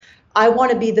I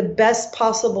want to be the best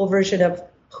possible version of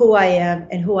who I am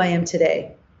and who I am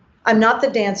today. I'm not the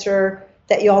dancer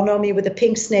that you all know me with the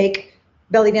pink snake,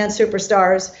 belly dance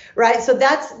superstars, right? So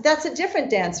that's a different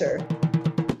dancer.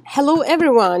 Hello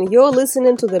everyone, you're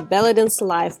listening to the Belly Dance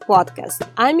Live podcast.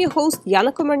 I'm your host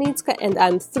Yana Komarnitska and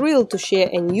I'm thrilled to share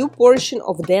a new portion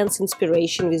of dance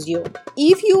inspiration with you.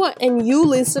 If you are a new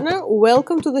listener,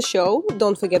 welcome to the show.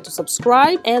 Don't forget to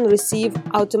subscribe and receive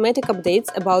automatic updates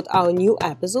about our new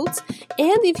episodes.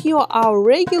 And if you are our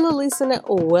regular listener,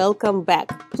 welcome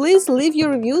back. Please leave your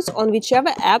reviews on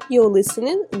whichever app you're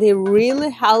listening. They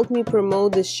really help me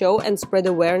promote the show and spread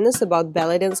awareness about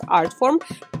belly dance art form.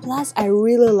 Plus, I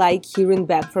really like hearing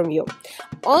back from you.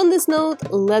 On this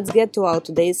note, let's get to our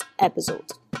today's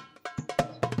episode.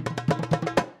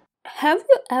 Have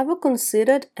you ever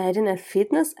considered adding a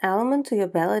fitness element to your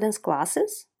belly dance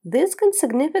classes? This can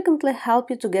significantly help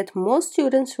you to get more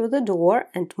students through the door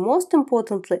and, most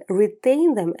importantly,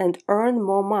 retain them and earn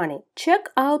more money. Check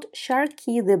out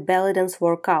Sharky the Belly Dance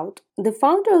Workout. The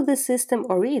founder of the system,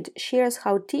 Orit, shares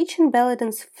how teaching belly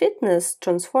dance fitness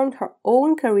transformed her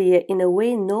own career in a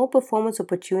way no performance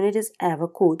opportunities ever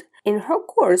could. In her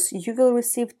course, you will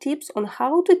receive tips on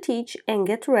how to teach and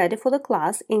get ready for the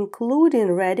class,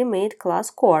 including ready-made class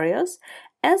choreos,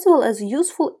 as well as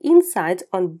useful insights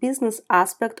on business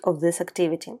aspect of this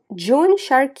activity. Join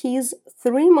Sharky's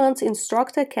 3-month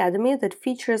instructor academy that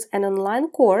features an online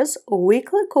course,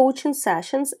 weekly coaching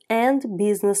sessions, and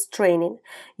business training.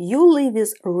 You'll leave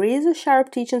with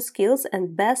razor-sharp teaching skills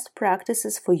and best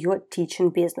practices for your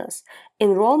teaching business.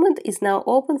 Enrollment is now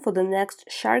open for the next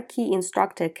Sharky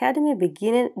Instructor Academy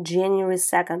beginning January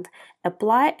 2nd.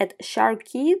 Apply at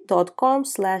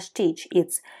sharky.com/teach.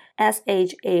 It's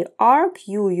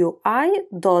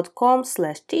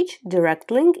sharqui.com/teach.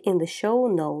 Direct link in the show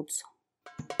notes.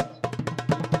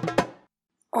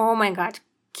 Oh my god,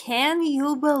 can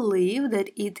you believe that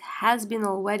it has been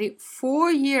already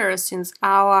 4 years since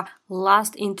our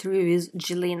last interview with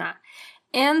Jelena?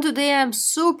 And today I'm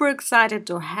super excited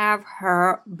to have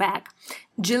her back.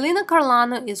 Jelena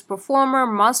Carlano is performer,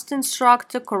 master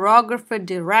instructor, choreographer,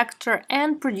 director,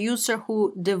 and producer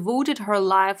who devoted her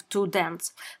life to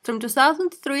dance. From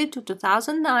 2003 to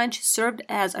 2009, she served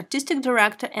as artistic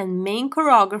director and main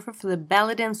choreographer for the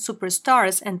Belly Dance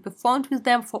Superstars and performed with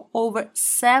them for over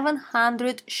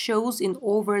 700 shows in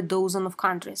over a dozen of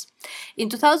countries. In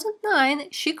 2009,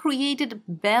 she created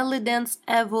Belly Dance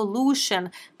Evolution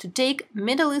to take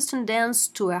Middle Eastern dance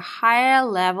to a higher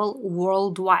level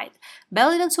worldwide.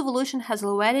 Belly Dance Evolution has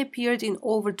already appeared in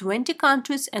over 20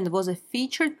 countries and was a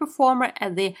featured performer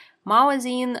at the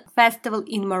Mawazin Festival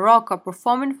in Morocco,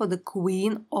 performing for the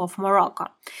Queen of Morocco.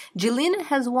 Jelena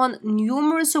has won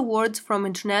numerous awards from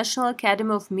International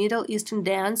Academy of Middle Eastern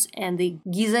Dance and the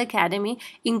Giza Academy,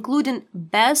 including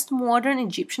Best Modern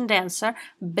Egyptian Dancer,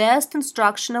 Best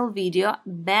Instructional Video,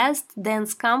 Best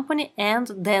Dance Company,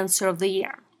 and Dancer of the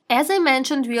Year. As I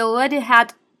mentioned, we already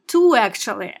had two interviews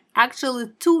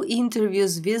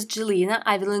with Jelena.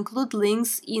 I will include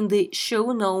links in the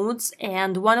show notes,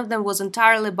 and one of them was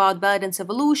entirely about belly dance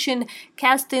evolution,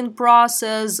 casting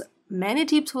process, many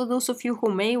tips for those of you who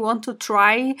may want to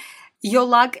try your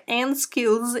luck and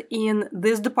skills in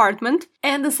this department.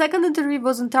 And the second interview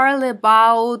was entirely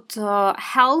about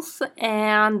health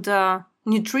and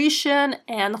nutrition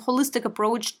and holistic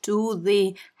approach to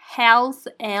the health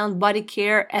and body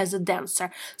care as a dancer.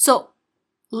 So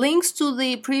links to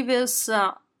the previous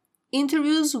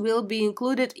interviews will be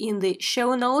included in the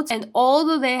show notes, and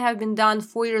although they have been done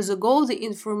 4 years ago, the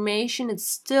information is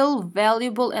still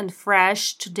valuable and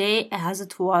fresh today as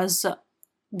it was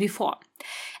before.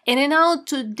 And in our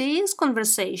today's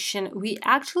conversation, we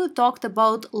actually talked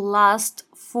about last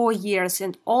 4 years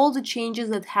and all the changes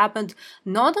that happened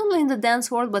not only in the dance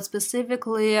world but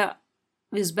specifically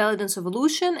with Belly Dance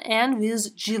Evolution and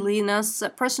with Jelena's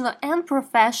personal and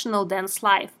professional dance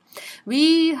life.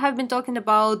 We have been talking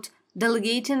about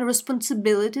delegating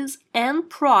responsibilities and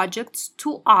projects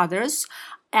to others,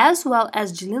 as well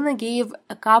as Jelena gave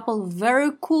a couple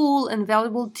very cool and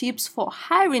valuable tips for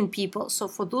hiring people. So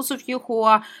for those of you who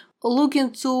are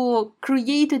looking to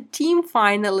create a team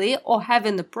finally, or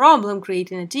having a problem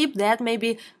creating a team, that may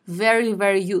be very,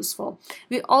 very useful.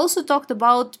 We also talked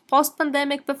about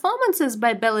post-pandemic performances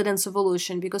by Belly Dance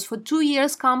Evolution, because for 2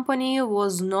 years company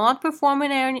was not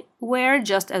performing anywhere,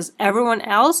 just as everyone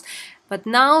else, but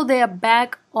now they are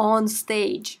back on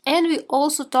stage. And we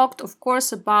also talked, of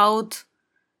course, about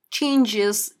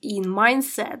changes in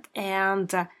mindset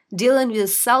and dealing with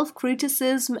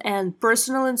self-criticism and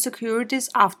personal insecurities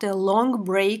after a long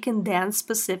break in dance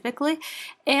specifically,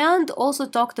 and also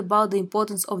talked about the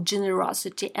importance of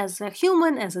generosity as a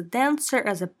human, as a dancer,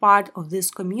 as a part of this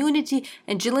community.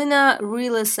 And Jelena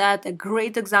really set a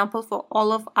great example for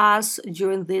all of us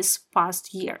during these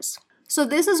past years. So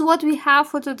this is what we have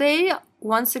for today.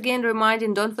 Once again,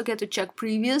 reminding, don't forget to check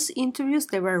previous interviews.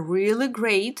 They were really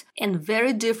great and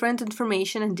very different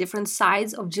information and different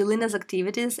sides of Jelena's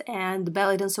activities and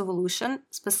Belly Dance Evolution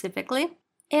specifically.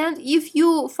 And if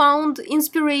you found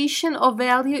inspiration or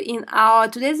value in our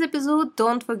today's episode,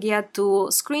 don't forget to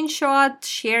screenshot,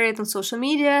 share it on social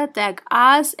media, tag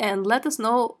us, and let us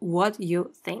know what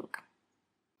you think.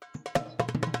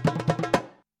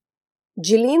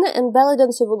 Jelena and Belly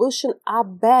Dance Evolution are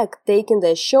back, taking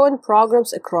their show and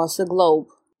programs across the globe.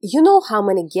 You know how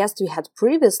many guests we had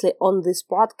previously on this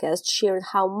podcast sharing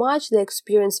how much their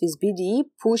experience with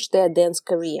BDE pushed their dance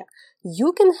career.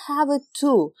 You can have it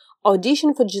too.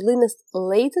 Audition for Jelena's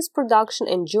latest production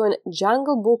and join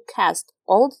Jungle Book cast.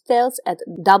 All details at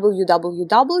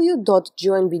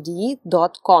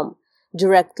www.joinbde.com.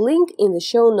 Direct link in the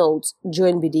show notes,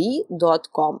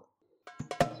 joinbde.com.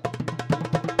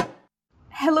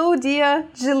 Hello, dear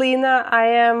Jelena. I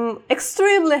am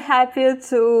extremely happy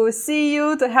to see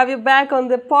you, to have you back on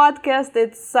the podcast.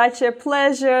 It's such a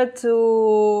pleasure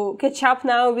to catch up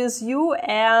now with you,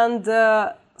 and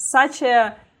such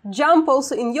a jump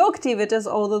also in your activities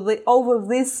over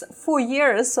these 4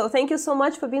 years. So thank you so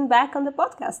much for being back on the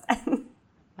podcast.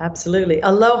 Absolutely.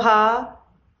 Aloha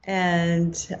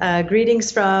and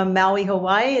greetings from Maui,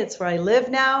 Hawaii. It's where I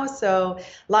live now. So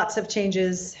lots of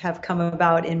changes have come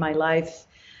about in my life.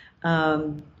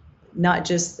 Not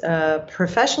just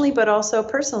professionally, but also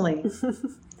personally.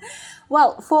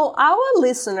 Well, for our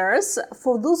listeners,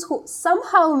 for those who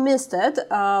somehow missed it,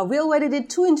 we already did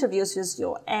 2 interviews with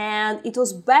you, and it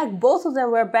was both of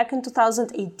them were back in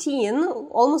 2018,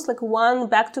 almost like one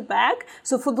back to back.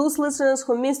 So for those listeners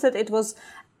who missed it,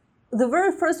 the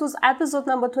very first was episode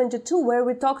number 22, where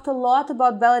we talked a lot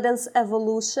about Belly Dance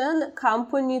Evolution,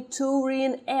 company,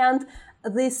 touring, and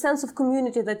the sense of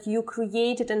community that you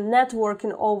created and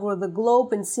networking over the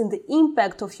globe, and seeing the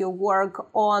impact of your work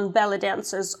on belly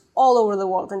dancers all over the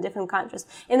world in different countries.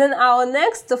 And then our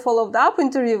next followed up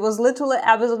interview was literally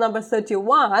episode number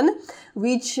 31,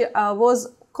 which was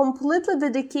completely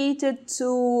dedicated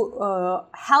to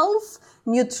health,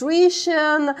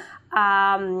 nutrition,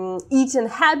 eating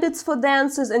habits for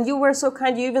dancers, and you were so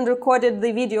kind, you even recorded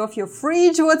the video of your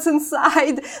fridge, what's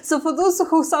inside. So for those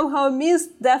who somehow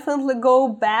missed, definitely go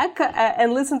back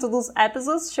and listen to those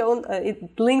episodes.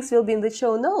 Links will be in the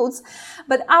show notes.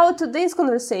 But our today's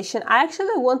conversation, I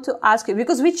actually want to ask you,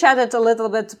 because we chatted a little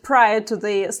bit prior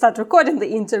to start recording the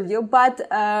interview, but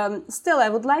still I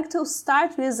would like to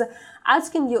start with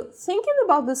asking you, thinking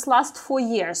about this last 4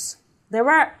 years, there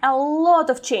were a lot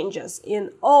of changes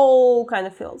in all kind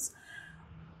of fields.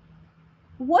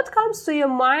 What comes to your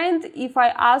mind if I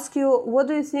ask you, what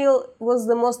do you feel was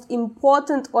the most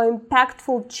important or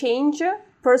impactful change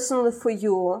personally for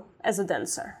you as a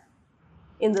dancer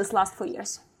in this last 4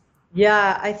 years?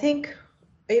 Yeah, I think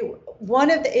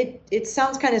it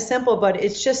sounds kind of simple, but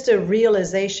it's just a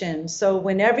realization. So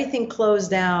when everything closed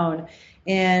down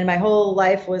and my whole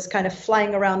life was kind of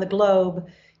flying around the globe,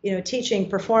 teaching,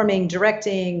 performing,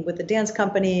 directing with the dance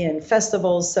company and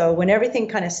festivals. So when everything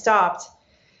kind of stopped,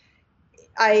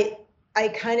 I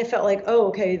kind of felt like, oh,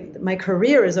 okay, my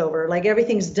career is over. Like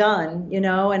everything's done,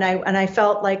 and I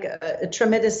felt like a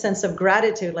tremendous sense of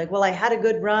gratitude. Like, well, I had a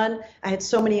good run. I had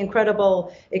so many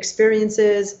incredible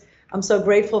experiences. I'm so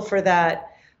grateful for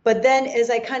that. But then as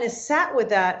I kind of sat with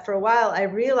that for a while, I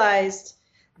realized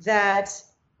that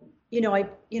I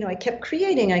kept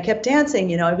creating, I kept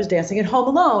dancing, I was dancing at home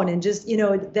alone, and just,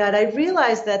 that I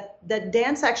realized that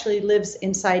dance actually lives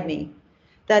inside me,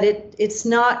 that it's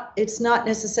not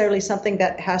necessarily something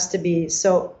that has to be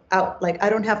so out, like I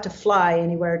don't have to fly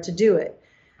anywhere to do it.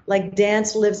 Like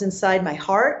dance lives inside my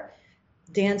heart,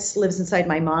 dance lives inside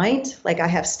my mind. Like I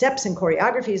have steps and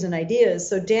choreographies and ideas.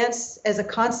 So dance as a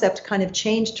concept kind of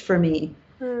changed for me,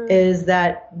 is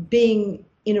that being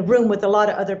in a room with a lot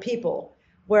of other people,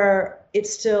 where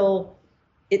it's still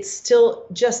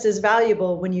just as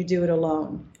valuable when you do it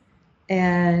alone.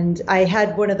 And I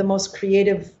had one of the most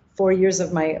creative 4 years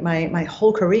of my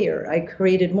whole career. I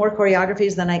created more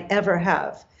choreographies than I ever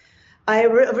have. I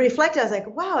reflected, I was like,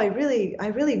 wow, I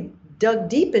really dug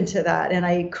deep into that, and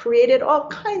I created all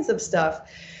kinds of stuff.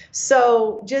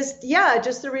 So just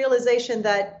the realization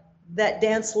that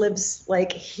dance lives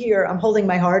like here. I'm holding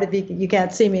my heart. If you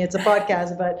can't see me, it's a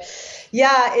podcast, but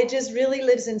yeah, it just really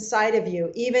lives inside of you.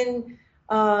 Even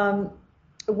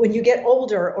when you get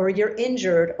older or you're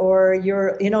injured or you're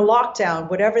in a lockdown,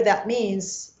 whatever that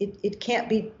means, it can't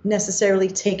be necessarily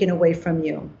taken away from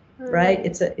you, right?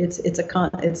 It's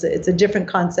a different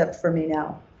concept for me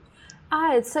now.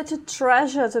 It's such a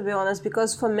treasure, to be honest,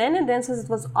 because for many dancers it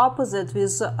was opposite,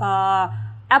 with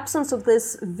absence of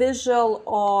this visual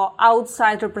or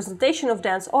outside representation of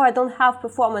dance. Oh, I don't have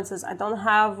performances, I don't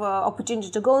have opportunity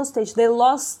to go on stage. They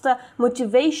lost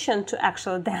motivation to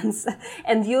actually dance.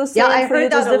 And you saying, I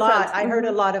heard that a lot. Mm-hmm. I heard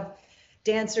a lot of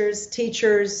dancers,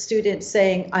 teachers, students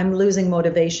saying, I'm losing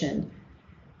motivation.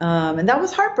 And that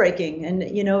was heartbreaking. And,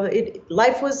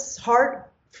 life was hard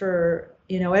for,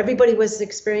 everybody was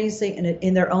experiencing it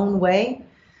in their own way.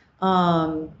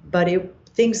 But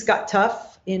things got tough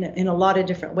in a lot of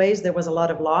different ways. There was a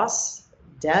lot of loss,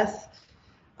 death,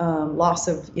 loss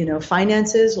of,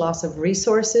 finances, loss of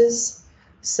resources.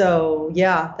 So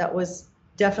yeah, that was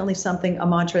definitely a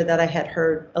mantra that I had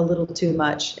heard a little too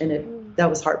much, and that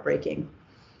was heartbreaking.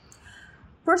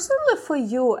 Personally, for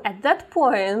you, at that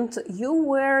point, you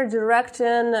were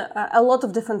directing a lot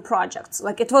of different projects.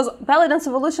 Like, it was Belly Dance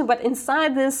Evolution, but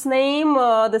inside this name,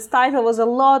 this title was a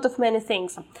lot of many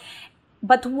things.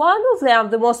 But one of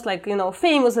them, the most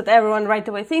famous that everyone right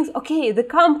away thinks, okay, the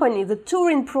company, the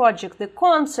touring project, the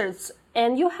concerts,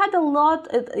 and you had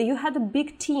a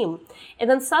big team. And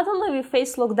then suddenly we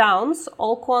face lockdowns,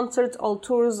 all concerts, all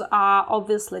tours are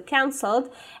obviously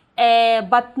cancelled,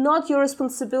 but not your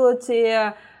responsibility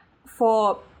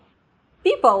for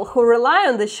people who rely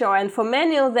on the show. And for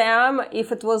many of them,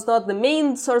 if it was not the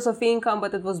main source of income,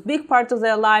 but it was a big part of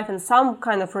their life and some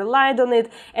kind of relied on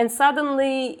it, and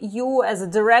suddenly you as a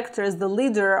director, as the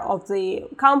leader of the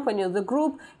company or the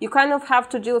group, you kind of have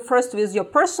to deal first with your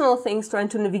personal things, trying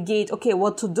to navigate, okay,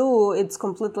 what to do. It's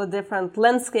completely different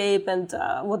landscape, and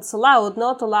what's allowed,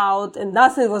 not allowed, and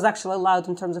nothing was actually allowed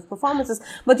in terms of performances.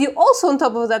 But you also, on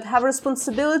top of that, have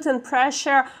responsibility and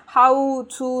pressure how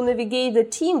to navigate the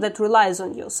team that relies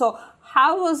on you. So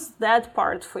how was that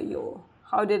part for you?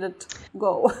 How did it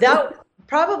go? That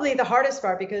probably the hardest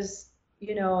part, because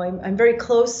I'm very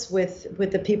close with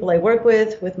the people I work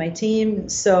with my team.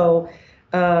 So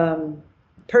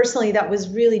personally, that was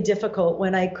really difficult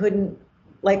when I couldn't,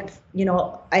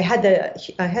 I had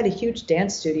a huge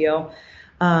dance studio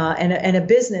and a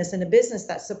business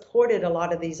that supported a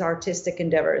lot of these artistic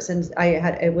endeavors, and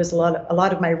it was a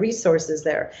lot of my resources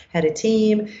there. Had a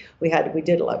team. We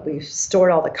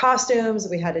stored all the costumes.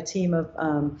 We had a team of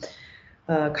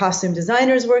costume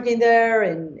designers working there,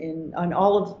 and on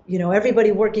all of everybody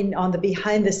working on the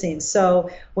behind the scenes. So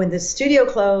when the studio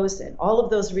closed and all of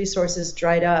those resources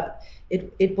dried up,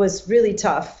 it was really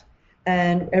tough.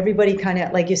 And everybody kind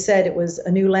of, like you said, it was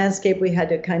a new landscape. We had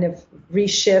to kind of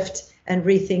reshift and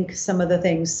rethink some of the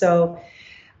things. So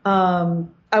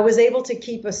I was able to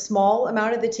keep a small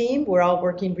amount of the team. We're all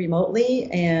working remotely,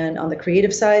 and on the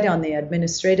creative side, on the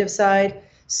administrative side.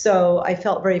 So I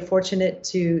felt very fortunate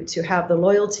to have the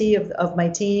loyalty of my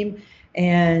team,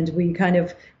 and we kind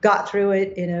of got through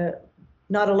it in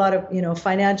not a lot of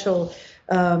financial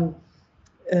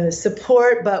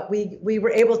support, but we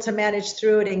were able to manage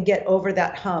through it and get over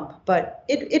that hump. But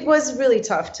it was really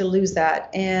tough to lose that,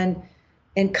 and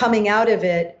coming out of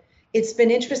it, it's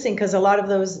been interesting because a lot of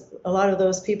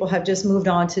those people have just moved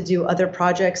on to do other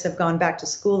projects, have gone back to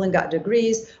school and got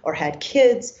degrees, or had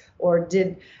kids, or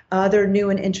did other new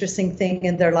and interesting thing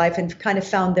in their life and kind of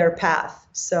found their path.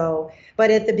 So,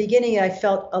 but at the beginning, I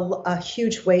felt a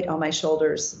huge weight on my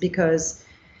shoulders because,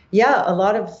 yeah, a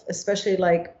lot of, especially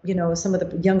some of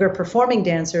the younger performing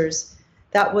dancers,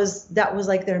 that was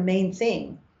like their main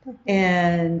thing,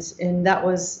 and that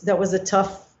was a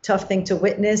tough thing to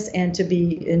witness, and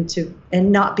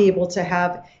and not be able to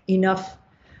have enough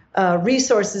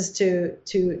resources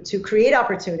to create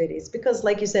opportunities, because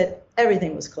like you said,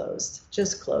 everything was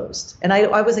just closed. And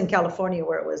I was in California,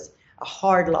 where it was a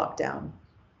hard lockdown.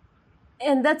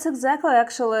 And that's exactly,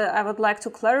 actually, I would like to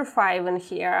clarify even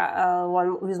here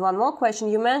with one more question.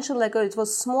 You mentioned it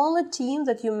was smaller team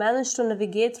that you managed to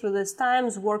navigate through these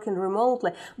times working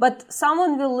remotely. But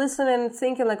someone will listen and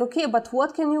thinking okay, but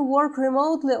what can you work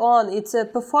remotely on? It's a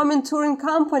performing touring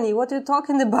company. What are you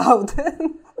talking about?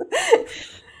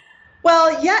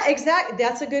 Well, yeah, exactly.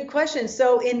 That's a good question.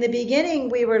 So in the beginning,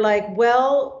 we were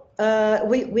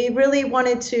we really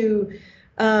wanted to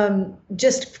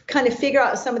just kind of figure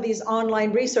out some of these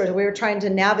online resources. We were trying to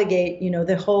navigate,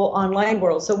 the whole online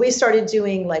world. So we started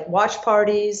doing watch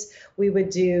parties. We would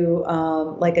do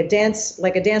a dance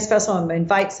festival and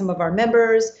invite some of our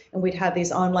members, and we'd have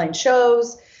these online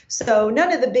shows. So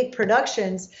none of the big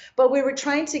productions, but we were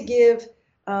trying to give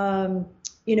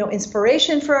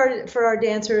inspiration for our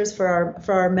dancers, for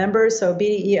our members. So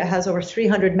BDE has over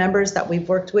 300 members that we've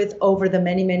worked with over the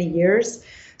many, many years.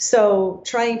 So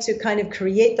trying to kind of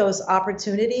create those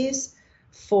opportunities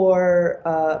for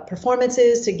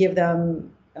performances, to give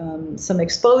them some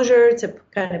exposure, to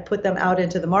kind of put them out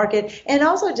into the market, and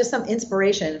also just some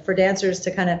inspiration for dancers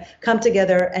to kind of come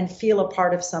together and feel a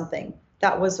part of something.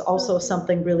 That was also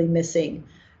something really missing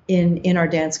in our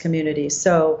dance community.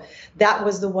 So that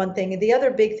was the one thing. And the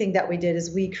other big thing that we did is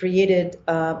we created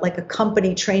like a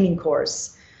company training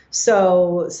course.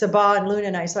 So Sabah and Luna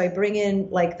and I bring in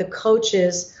like the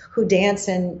coaches who dance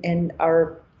and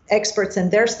are experts in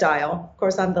their style. Of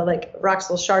course, I'm the like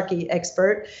Roxel Sharkey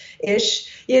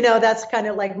expert-ish. That's kind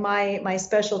of like my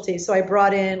specialty. So I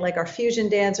brought in like our fusion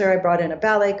dancer, I brought in a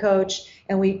ballet coach,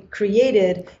 and we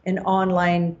created an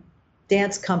online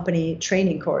dance company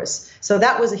training course. So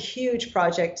that was a huge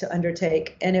project to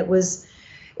undertake, and it was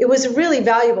really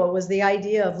valuable. It was the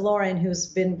idea of Lauren, who's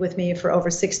been with me for over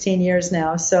 16 years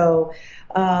now. So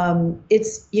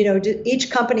it's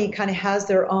each company kind of has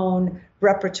their own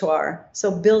repertoire. So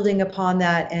building upon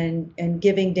that and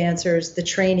giving dancers the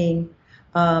training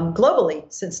globally,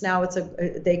 since now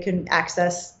they can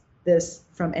access this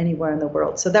from anywhere in the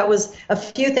world. So that was a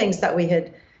few things that we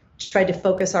had tried to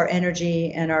focus our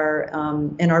energy and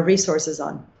our resources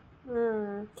on.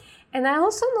 And I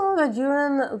also know that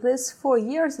during these 4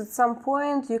 years, at some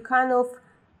point, you kind of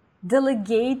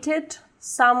delegated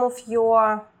some of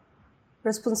your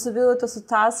responsibilities or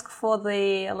tasks for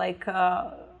the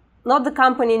not the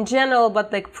company in general,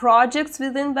 but like projects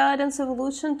within Ballet Dance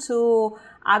Evolution to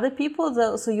other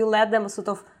people. So you let them sort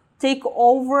of take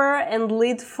over and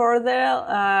lead further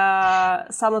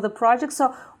some of the projects.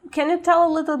 So can you tell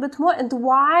a little bit more, and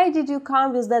why did you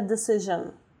come with that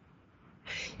decision?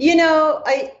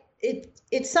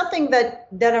 It's something that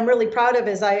I'm really proud of.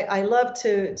 Is I love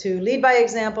to lead by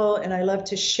example, and I love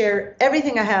to share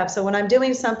everything I have. So when I'm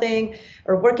doing something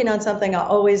or working on something, I'll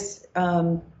always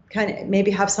kind of maybe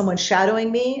have someone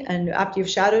shadowing me. And after you've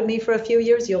shadowed me for a few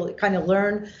years, you'll kind of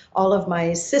learn all of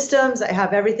my systems. I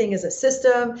have everything as a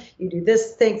system. You do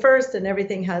this thing first, and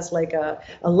everything has like a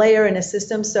layer and a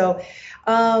system. So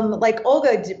like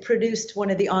Olga produced one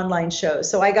of the online shows.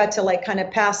 So I got to like kind of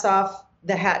pass off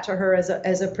the hat to her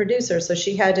as a producer. So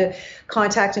she had to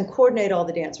contact and coordinate all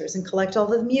the dancers and collect all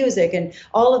the music and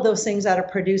all of those things that a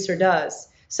producer does.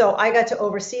 So I got to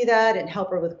oversee that and help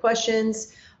her with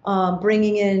questions,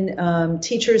 bringing in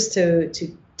teachers to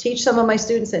teach some of my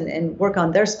students and work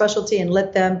on their specialty and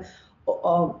let them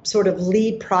sort of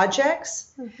lead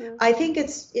projects. Mm-hmm. I think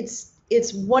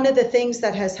it's one of the things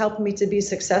that has helped me to be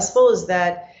successful is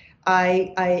that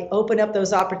I open up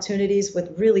those opportunities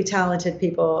with really talented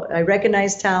people. I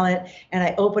recognize talent and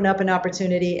I open up an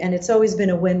opportunity, and it's always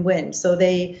been a win-win. So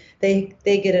they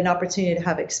get an opportunity to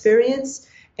have experience,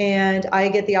 and I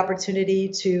get the opportunity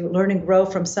to learn and grow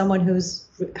from someone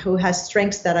who has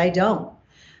strengths that I don't.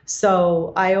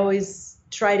 So I always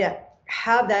try to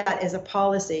have that as a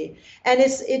policy. And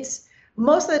it's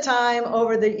most of the time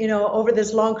over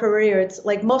this long career, it's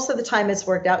like most of the time it's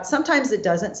worked out. Sometimes it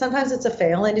doesn't. Sometimes it's a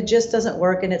fail and it just doesn't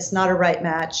work and it's not a right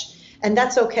match. And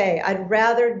that's okay. I'd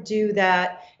rather do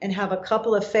that and have a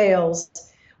couple of fails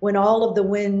when all of the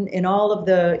win and all of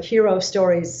the hero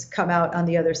stories come out on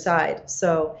the other side.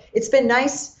 So it's been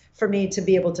nice for me to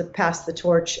be able to pass the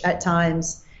torch at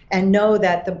times and know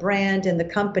that the brand and the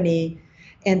company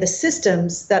and the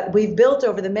systems that we've built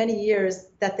over the many years,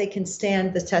 that they can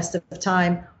stand the test of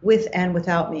time with and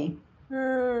without me.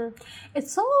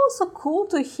 It's also cool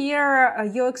to hear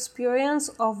your experience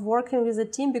of working with a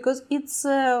team, because it's,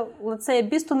 let's say, a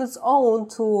beast on its own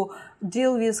to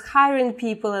deal with hiring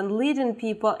people and leading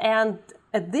people. And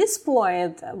at this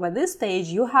point, by this stage,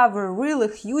 you have a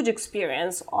really huge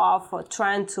experience of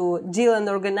trying to deal and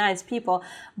organize people.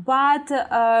 But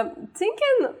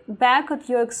thinking back at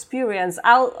your experience,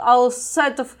 I'll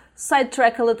sort of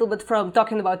sidetrack a little bit from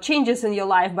talking about changes in your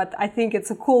life, but I think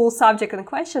it's a cool subject and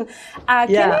question. Can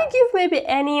you give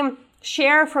maybe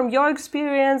share from your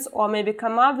experience, or maybe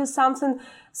come up with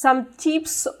some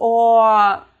tips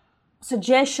or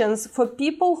suggestions for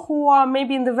people who are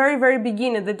maybe in the very, very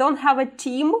beginning? They don't have a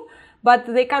team, but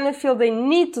they kind of feel they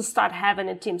need to start having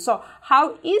a team. So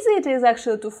how easy it is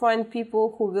actually to find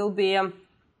people who will be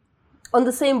on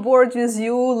the same board with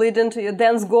you, leading to your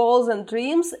dance goals and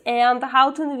dreams, and how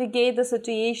to navigate the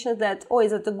situation that,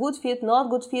 is it a good fit, not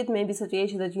good fit, maybe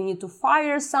situation that you need to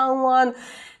fire someone,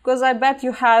 because I bet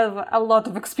you have a lot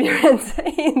of experience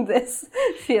in this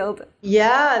field.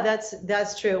 Yeah,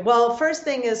 that's true. Well, first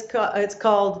thing is it's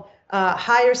called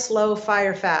hire slow,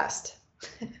 fire fast.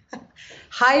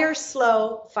 Hire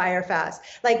slow, fire fast.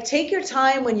 Like take your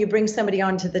time when you bring somebody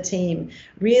onto the team.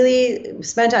 Really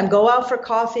spend time. Go out for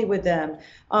coffee with them.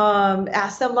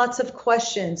 Ask them lots of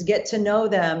questions. Get to know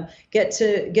them. Get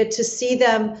to see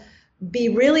them. Be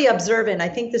really observant. I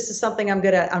think this is something I'm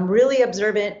good at. I'm really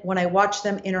observant when I watch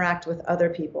them interact with other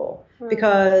people,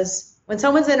 because when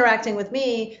someone's interacting with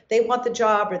me, they want the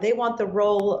job or they want the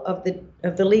role of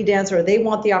the lead dancer, or they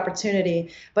want the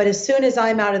opportunity. But as soon as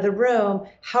I'm out of the room,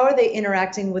 how are they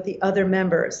interacting with the other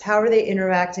members? How are they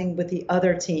interacting with the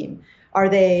other team? Are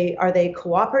they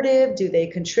cooperative? Do they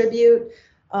contribute?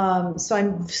 So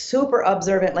I'm super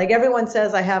observant. Like everyone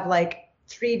says, I have like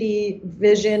 3D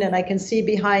vision and I can see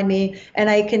behind me, and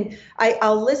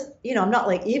I'll listen, I'm not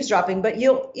like eavesdropping, but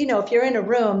if you're in a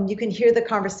room, you can hear the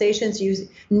conversations, you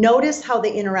notice how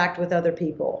they interact with other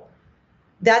people.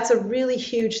 That's a really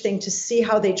huge thing, to see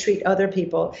how they treat other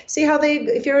people. See how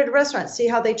if you're at a restaurant, see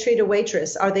how they treat a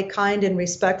waitress. Are they kind and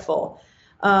respectful?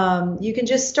 You can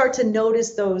just start to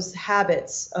notice those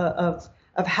habits of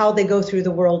how they go through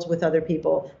the world with other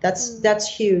people. That's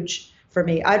huge for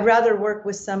me. I'd rather work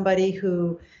with somebody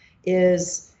who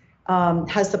has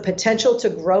the potential to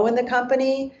grow in the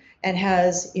company and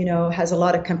has a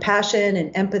lot of compassion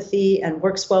and empathy and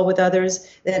works well with others,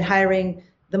 than hiring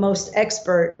the most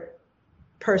expert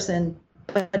person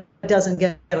but doesn't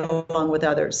get along with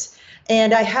others.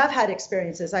 And I have had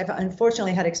experiences. I've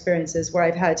unfortunately had experiences where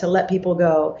I've had to let people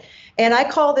go. And I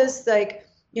call this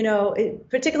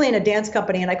particularly in a dance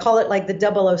company, and I call it like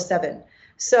the 007.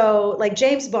 So like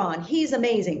James Bond, he's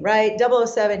amazing, right?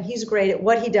 007, he's great at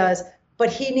what he does,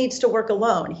 but he needs to work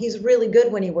alone. He's really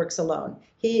good when he works alone.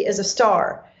 He is a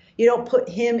star. You don't put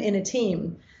him in a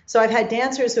team. So I've had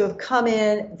dancers who have come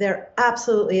in, they're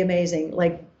absolutely amazing,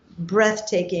 like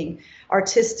breathtaking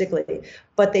artistically,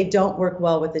 but they don't work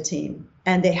well with the team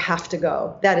and they have to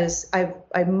go. That is,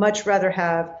 I'd much rather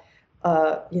have,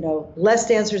 less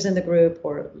dancers in the group,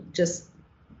 or just,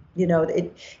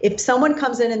 if someone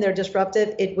comes in and they're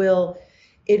disruptive, it's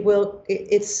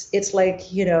like,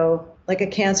 like a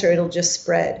cancer, it'll just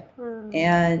spread.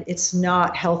 And it's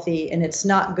not healthy and it's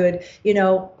not good.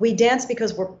 We dance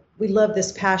because we love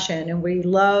this passion and we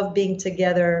love being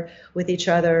together with each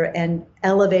other and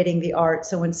elevating the art.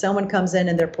 So when someone comes in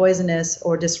and they're poisonous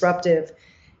or disruptive,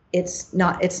 it's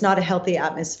not a healthy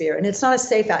atmosphere, and it's not a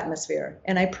safe atmosphere.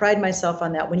 And I pride myself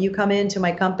on that. When you come into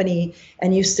my company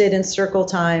and you sit in circle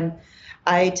time,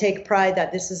 I take pride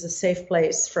that this is a safe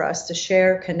place for us to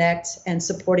share, connect, and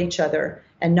support each other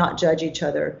and not judge each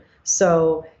other.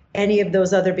 So any of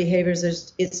those other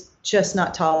behaviors, it's just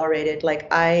not tolerated. Like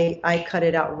I cut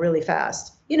it out really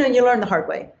fast. And you learn the hard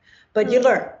way, but you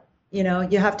learn.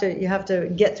 You have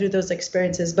to get through those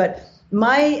experiences. But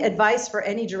my advice for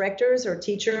any directors or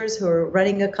teachers who are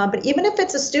running a company, even if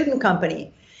it's a student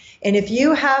company, and if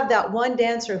you have that one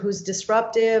dancer who's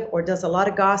disruptive or does a lot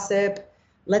of gossip,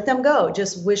 let them go.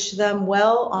 Just wish them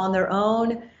well on their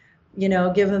own,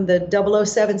 give them the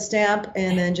 007 stamp,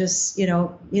 and then just,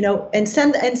 and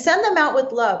send them out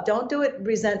with love. Don't do it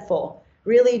resentful.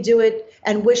 Really do it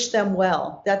and wish them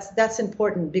well. That's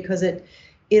important, because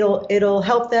it'll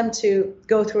help them to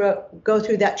go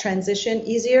through that transition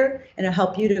easier, and it'll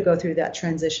help you to go through that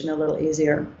transition a little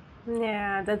easier.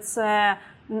 Yeah, that's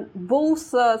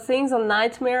both things a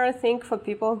nightmare, I think, for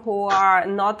people who are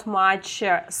not much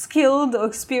skilled or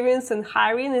experienced in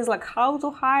hiring, is like how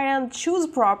to hire and choose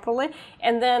properly,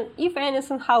 and then, if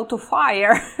anything, how to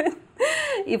fire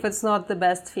if it's not the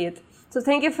best fit. So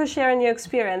thank you for sharing your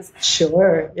experience.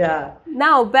 Sure, yeah.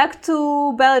 Now back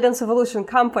to Belly Dance Evolution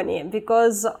company,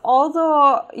 because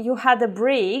although you had a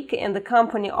break and the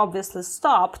company obviously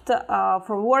stopped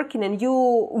from working, and you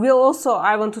will also,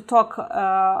 I want to talk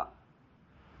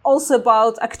also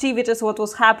about activities, what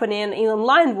was happening in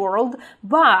online world,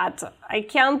 but I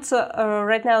can't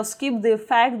right now skip the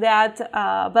fact that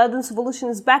Belly Dance Evolution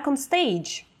is back on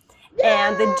stage.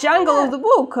 Yeah! And the Jungle of the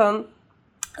Book,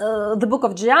 the Book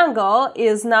of Jungle,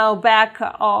 is now back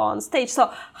on stage.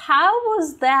 So how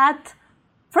was that?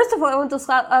 First of all, I want to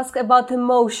ask about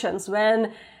emotions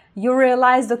when you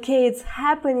realized, okay, it's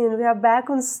happening, we are back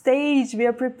on stage, we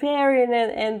are preparing,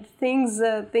 and things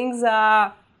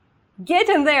are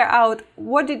getting there out.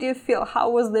 What did you feel? How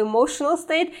was the emotional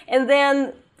state? And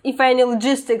then if any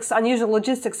unusual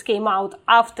logistics came out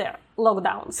after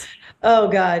lockdowns? Oh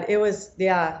God, it was,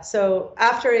 yeah. So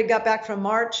after it got back from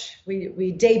March,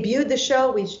 we debuted the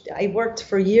show. I worked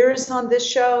for years on this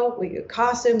show. We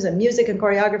costumes and music and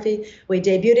choreography. We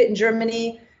debuted it in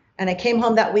Germany, and I came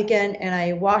home that weekend and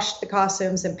I washed the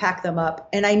costumes and packed them up.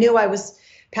 And I knew I was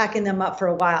packing them up for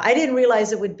a while. I didn't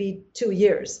realize it would be 2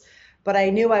 years. but I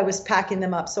knew I was packing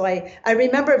them up. So I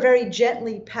remember very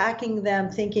gently packing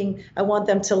them, thinking I want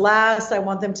them to last. I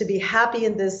want them to be happy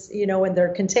in this, you know, in their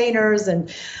containers.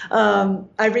 And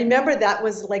I remember that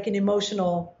was like an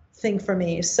emotional thing for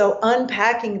me. So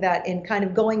unpacking that and kind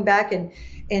of going back and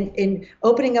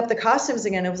opening up the costumes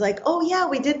again, it was like, oh yeah,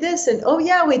 we did this, and oh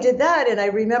yeah, we did that. And I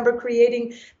remember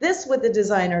creating this with the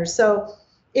designer. So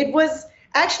it was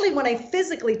actually when I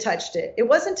physically touched it. It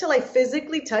wasn't until I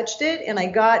physically touched it and I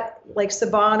got like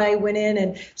Saban, I went in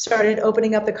and started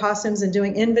opening up the costumes and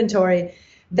doing inventory.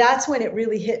 That's when it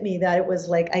really hit me that it was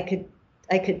like I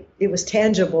could, it was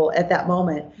tangible at that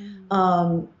moment.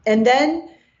 And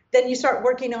then you start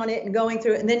working on it and going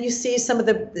through it, and then you see some of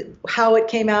how it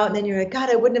came out, and then you're like, God,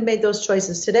 I wouldn't have made those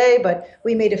choices today, but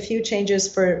we made a few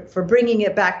changes for bringing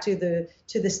it back to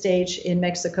the stage in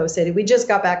Mexico City. We just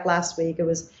got back last week. It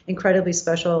was incredibly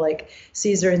special. Like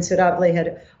Cesar Insurable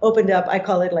had opened up, I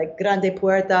call it like Grande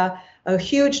Puerta, a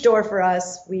huge door for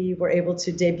us. We were able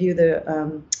to debut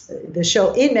the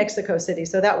show in Mexico City,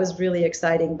 so that was really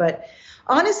exciting. But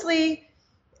honestly,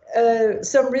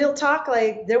 some real talk,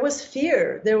 like there was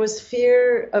fear. There was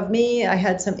fear of me. I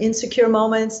had some insecure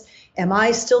moments. Am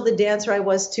I still the dancer I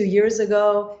was 2 years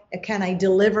ago? Can I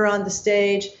deliver on the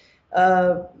stage?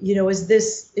 You know, is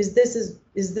this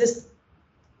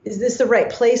the right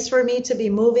place for me to be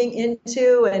moving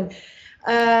into? And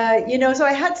you know, so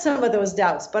I had some of those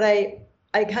doubts, but I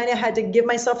kind of had to give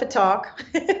myself a talk.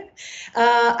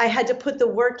 I had to put the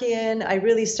work in. I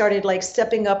really started like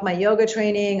stepping up my yoga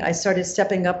training. I started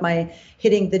stepping up my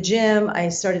hitting the gym. I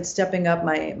started stepping up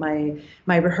my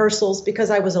rehearsals because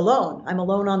I was alone. I'm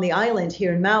alone on the island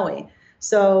here in Maui.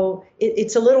 So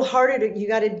it's a little harder you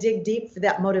got to dig deep for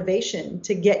that motivation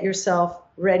to get yourself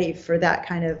ready for that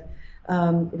kind of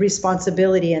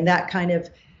responsibility and that kind of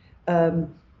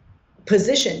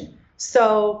position.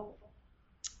 So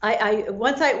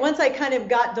once I kind of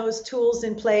got those tools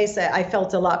in place, I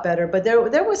felt a lot better. But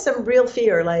there was some real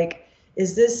fear, like,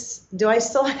 do I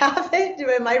still have it?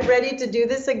 Am I ready to do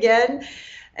this again?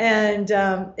 And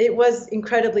it was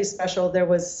incredibly special. There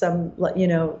was some, you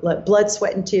know, blood,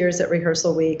 sweat, and tears at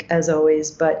rehearsal week, as always.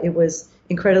 But it was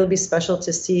incredibly special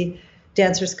to see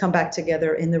dancers come back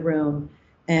together in the room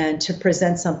and to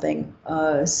present something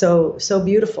so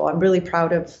beautiful. I'm really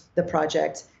proud of the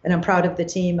project, and I'm proud of the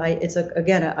team. I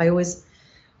always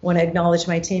want to acknowledge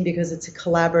my team because it's a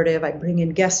collaborative. I bring in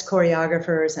guest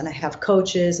choreographers, and I have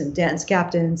coaches and dance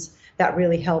captains that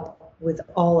really help with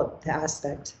all of the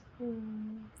aspect.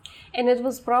 And it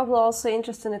was probably also an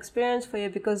interesting experience for you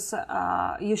because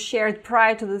you shared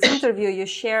prior to this interview,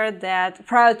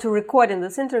 prior to recording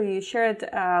this interview, you shared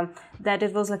that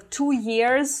it was like 2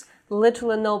 years,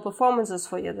 literally no performances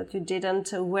for you, that you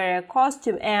didn't wear a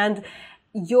costume, and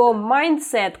your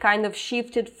mindset kind of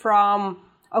shifted from,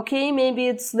 okay, maybe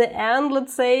it's the end,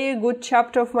 let's say, a good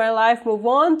chapter of my life, move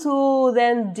on, to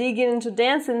then digging into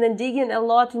dance and then digging a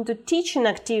lot into teaching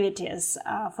activities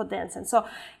for dancing. So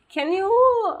can you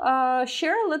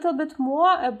share a little bit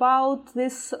more about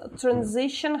this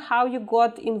transition, how you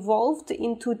got involved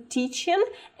into teaching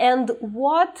and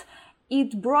what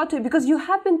it brought you? Because you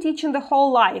have been teaching the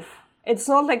whole life. It's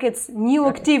not like it's new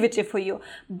activity for you.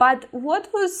 But what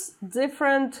was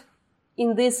different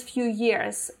in these few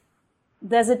years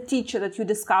as a teacher that you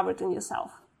discovered in yourself?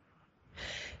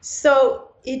 So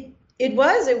it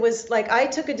was like I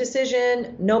took a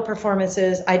decision, no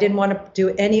performances. I didn't want to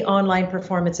do any online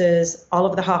performances. All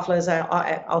of the Haflas,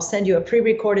 I'll send you a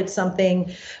pre-recorded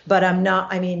something, but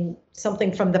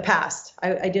something from the past.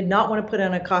 I did not want to put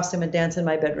on a costume and dance in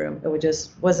my bedroom.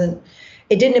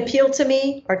 It didn't appeal to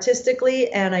me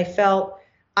artistically, and I felt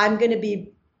I'm going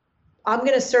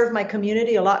to serve my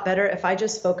community a lot better if I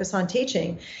just focus on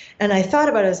teaching. And I thought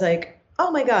about it, I was like,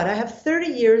 oh my God, I have 30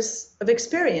 years of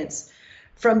experience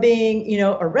from being, you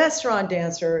know, a restaurant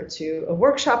dancer to a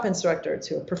workshop instructor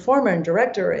to a performer and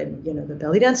director and, you know, the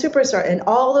belly dance superstar, and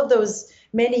all of those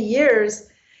many years.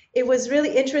 It was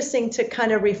really interesting to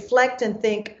kind of reflect and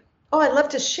think, oh, I'd love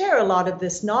to share a lot of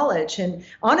this knowledge. And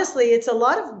honestly, it's a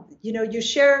lot of, you know, you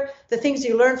share the things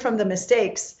you learn from the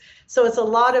mistakes. So it's a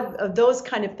lot of those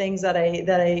kind of things that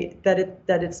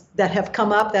have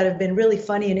come up that have been really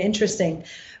funny and interesting.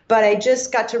 But I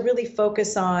just got to really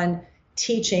focus on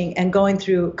teaching and going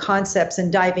through concepts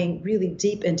and diving really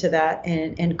deep into that,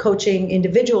 and coaching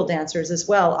individual dancers as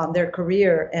well on their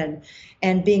career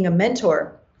and being a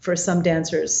mentor for some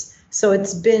dancers. So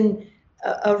it's been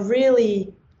a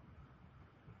really,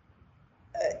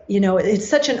 you know, it's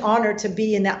such an honor to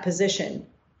be in that position.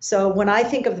 So when I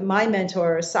think of my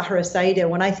mentor, Sahara Saida,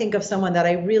 when I think of someone that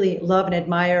I really love and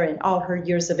admire and all her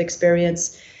years of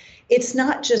experience, it's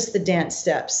not just the dance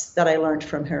steps that I learned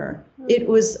from her. It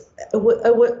was,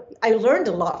 I learned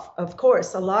a lot, of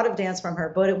course, a lot of dance from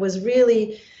her, but it was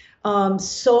really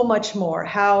so much more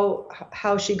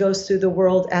how she goes through the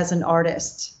world as an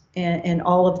artist, and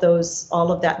all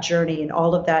of that journey and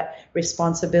all of that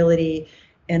responsibility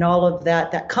and all of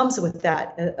that comes with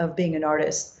that of being an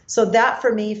artist. So that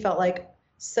for me felt like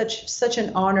such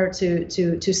an honor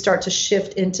to start to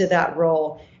shift into that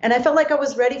role. And I felt like I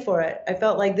was ready for it. I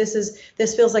felt like this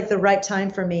feels like the right time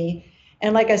for me.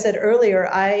 And like I said earlier,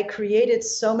 I created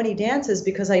so many dances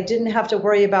because I didn't have to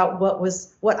worry about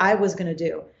what I was going to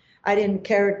do. I didn't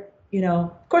care,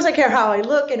 of course I care how I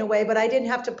look in a way, but I didn't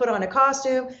have to put on a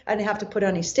costume. I didn't have to put on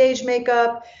any stage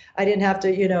makeup. I didn't have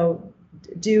to,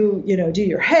 do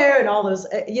your hair and all those,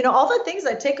 all the things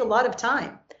that take a lot of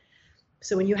time.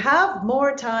 So when you have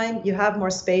more time, you have more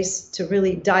space to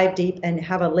really dive deep and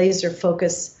have a laser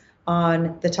focus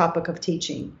on the topic of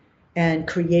teaching and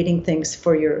creating things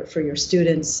for your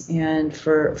students and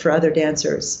for other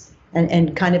dancers,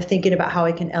 and kind of thinking about how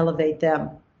I can elevate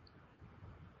them.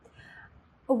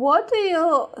 What do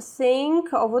you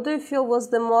think, or what do you feel was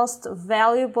the most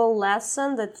valuable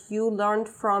lesson that you learned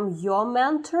from your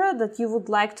mentor that you would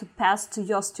like to pass to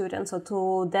your students or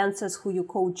to dancers who you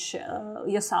coach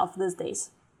yourself these days?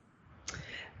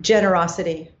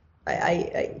 Generosity.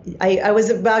 I was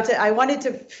about to, I wanted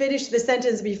to finish the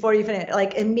sentence before you finish.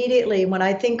 Like immediately when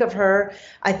I think of her,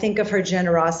 I think of her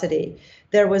generosity.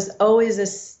 There was always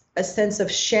a sense of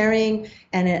sharing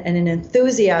and an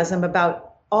enthusiasm about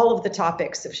all of the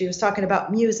topics. If she was talking about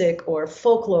music or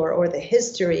folklore or the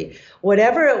history,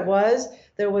 whatever it was,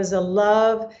 there was a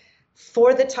love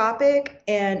for the topic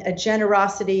and a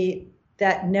generosity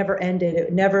that never ended.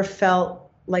 It never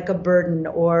felt like a burden,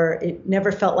 or it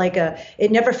never felt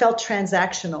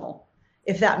transactional,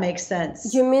 if that makes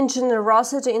sense. You mean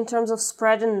generosity in terms of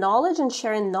spreading knowledge and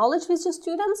sharing knowledge with your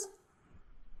students?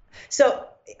 So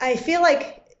I feel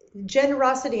like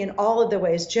generosity in all of the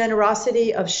ways,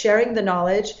 generosity of sharing the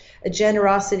knowledge, a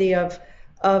generosity of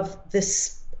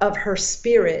her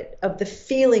spirit, of the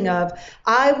feeling of,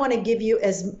 I want to give you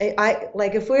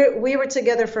if we were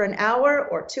together for an hour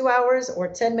or 2 hours or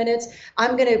 10 minutes,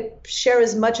 I'm going to share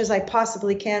as much as I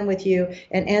possibly can with you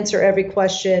and answer every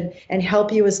question and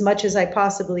help you as much as I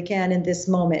possibly can in this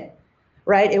moment.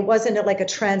 Right? It wasn't like a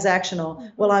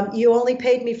transactional, well, you only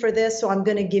paid me for this, so I'm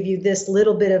going to give you this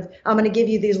little bit I'm going to give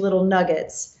you these little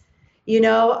nuggets.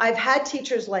 I've had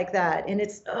teachers like that, and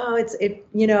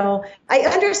I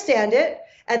understand it.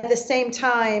 At the same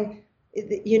time,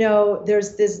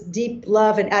 there's this deep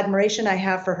love and admiration I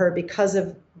have for her because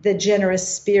of the generous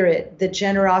spirit, the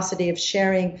generosity of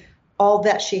sharing all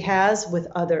that she has with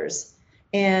others,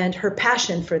 and her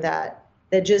passion for that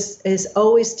just has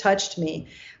always touched me.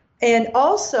 And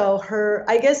also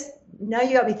I guess now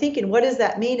you got me thinking, what does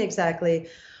that mean exactly?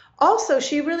 Also,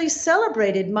 she really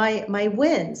celebrated my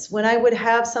wins. When I would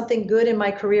have something good in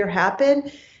my career happen,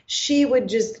 she would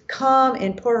just come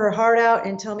and pour her heart out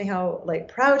and tell me how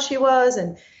proud she was.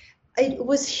 And it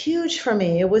was huge for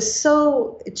me. It was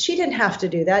she didn't have to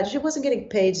do that. She wasn't getting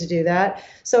paid to do that.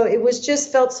 So it was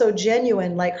just felt so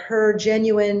genuine, like her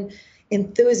genuine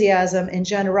enthusiasm and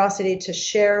generosity to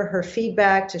share her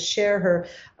feedback, to share her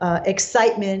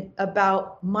excitement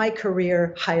about my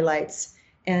career highlights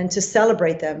and to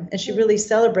celebrate them. And she really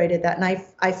celebrated that. And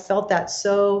I felt that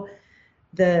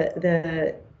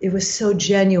it was so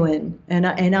genuine. And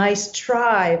I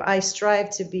strive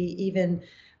to be even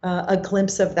a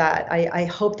glimpse of that. I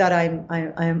hope that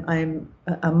I'm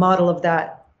a model of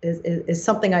that is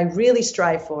something I really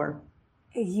strive for.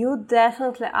 You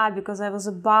definitely are, because I was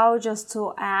about just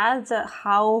to add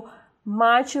how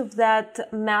much of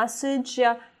that message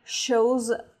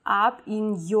shows up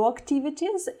in your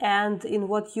activities and in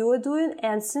what you are doing.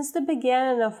 And since the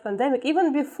beginning of pandemic,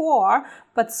 even before,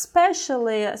 but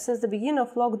especially since the beginning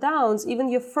of lockdowns, even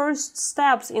your first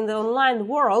steps in the online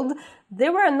world, they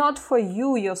were not for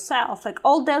you yourself. Like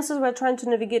all dancers were trying to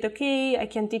navigate, okay, I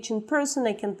can teach in person,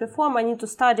 I can perform, I need to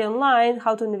study online,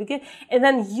 how to navigate. And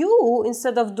then you,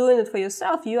 instead of doing it for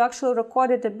yourself, you actually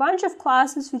recorded a bunch of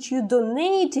classes which you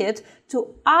donated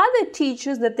to other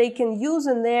teachers that they can use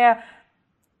in their,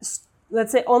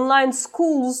 let's say, online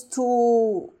schools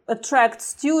to attract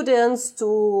students,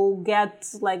 to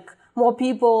get more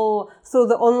people through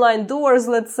the online doors,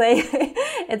 let's say,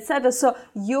 etc. So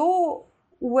you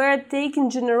were taking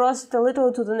generosity a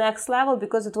little to the next level,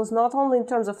 because it was not only in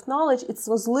terms of knowledge, it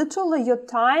was literally your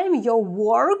time, your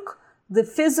work, the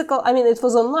physical, it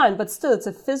was online, but still it's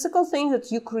a physical thing that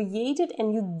you created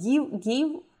and you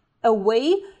give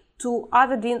away to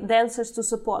other dancers to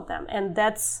support them. And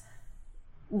that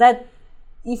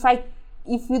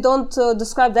if you don't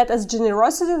describe that as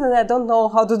generosity, then I don't know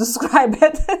how to describe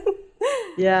it.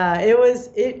 Yeah,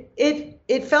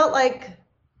 it felt like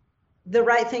the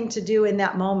right thing to do in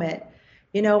that moment.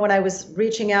 When I was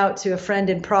reaching out to a friend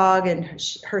in Prague and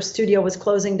her studio was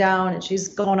closing down and she's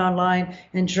going online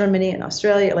in Germany and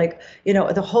Australia,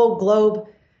 the whole globe,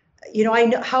 I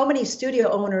know how many studio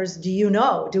owners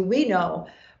do we know,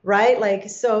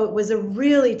 right? So it was a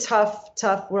really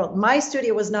tough world. My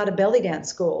studio was not a belly dance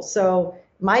school, so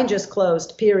mine just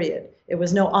closed, period. It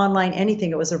was no online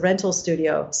anything. It was a rental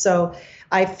studio. So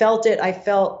I felt it.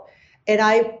 And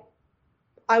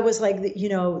I was like,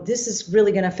 this is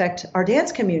really going to affect our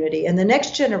dance community and the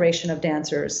next generation of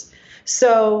dancers.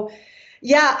 So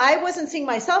yeah, I wasn't seeing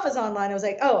myself as online. I was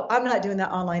like, oh, I'm not doing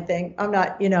that online thing. I'm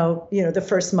not, the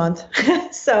first month.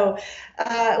 So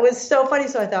it was so funny.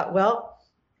 So I thought, well,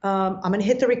 I'm going to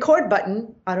hit the record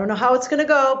button. I don't know how it's going to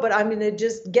go, but I'm going to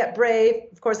just get brave.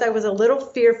 Of course, I was a little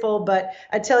fearful, but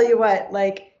I tell you what,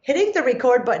 hitting the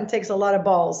record button takes a lot of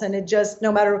balls. And it just,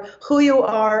 no matter who you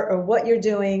are or what you're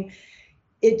doing,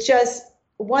 it just,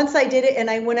 once I did it,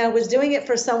 and when I was doing it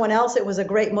for someone else, it was a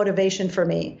great motivation for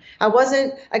me. I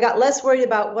got less worried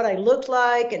about what I looked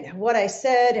like and what I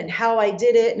said and how I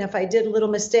did it. And if I did little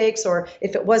mistakes or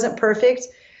if it wasn't perfect,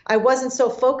 I wasn't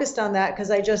so focused on that because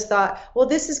I just thought, well,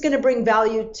 this is going to bring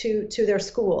value to their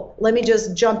school. Let me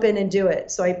just jump in and do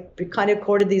it. So I kind of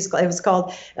recorded these. It was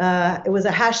called, it was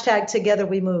a hashtag Together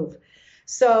We Move.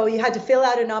 So you had to fill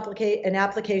out an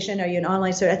application. Are you an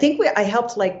online student? I think I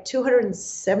helped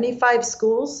 275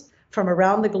 schools from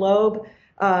around the globe.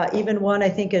 Even one, I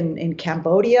think, in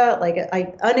Cambodia.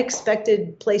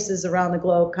 Unexpected places around the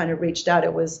globe kind of reached out.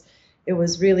 It was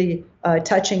really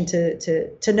touching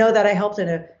to know that I helped in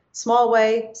a small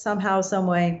way, somehow, some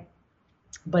way,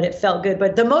 but it felt good.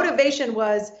 But the motivation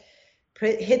was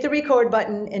hit the record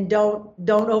button and don't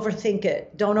overthink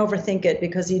it. Don't overthink it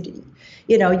because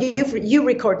you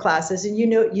record classes and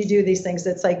you do these things.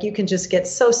 It's like you can just get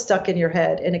so stuck in your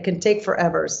head and it can take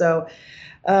forever. So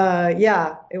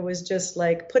it was just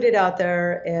put it out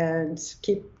there and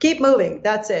keep moving.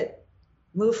 That's it.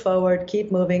 Move forward,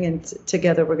 keep moving, and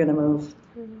together we're going to move.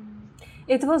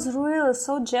 It was really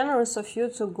so generous of you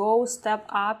to go step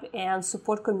up and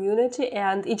support community,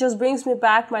 and it just brings me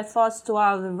back my thoughts to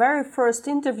our very first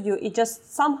interview. It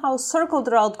just somehow circled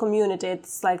around community.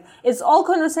 It's all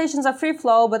conversations are free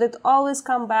flow, but it always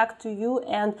come back to you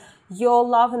and your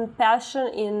love and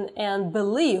passion and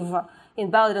belief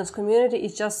in belly dance community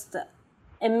is just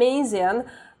amazing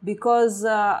because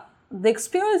the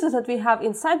experiences that we have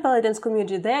inside belly dance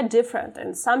community, they are different,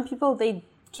 and some people they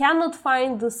cannot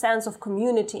find the sense of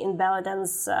community in belly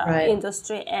dance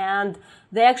industry, and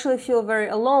they actually feel very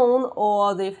alone,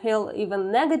 or they feel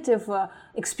even negative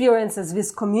experiences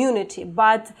with community.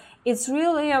 But it's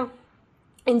really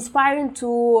inspiring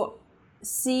to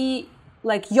see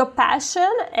your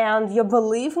passion and your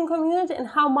belief in community and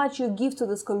how much you give to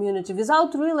this community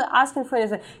without really asking for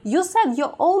anything. You said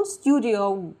your own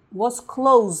studio was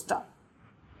closed.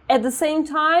 At the same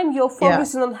time, you're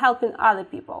focusing on helping other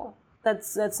people.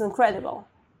 That's incredible.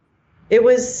 It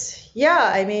was,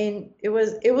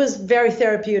 it was very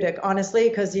therapeutic, honestly,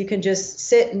 because you can just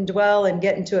sit and dwell and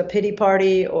get into a pity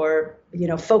party or,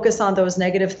 focus on those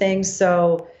negative things.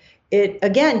 So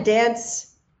dance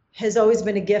has always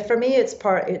been a gift for me.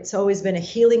 It's always been a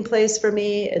healing place for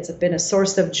me. It's been a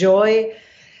source of joy.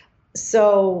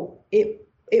 So it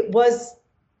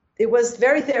was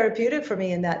very therapeutic for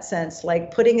me in that sense,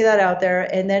 putting that out there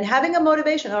and then having a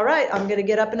motivation. All right, I'm going to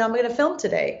get up and I'm going to film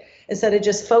today instead of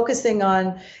just focusing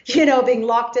on, being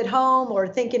locked at home or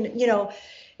thinking,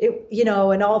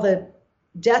 and all the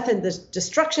death and the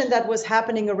destruction that was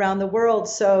happening around the world.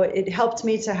 So it helped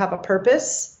me to have a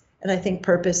purpose. And I think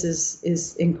purpose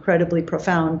is incredibly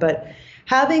profound. But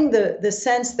having the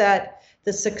sense that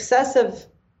the success of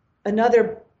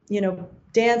another,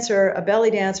 dancer, a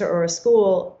belly dancer or a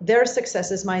school, their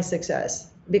success is my success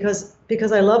because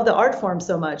I love the art form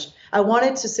so much. I want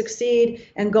it to succeed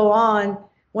and go on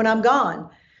when I'm gone.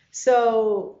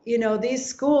 So, these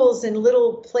schools in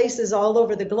little places all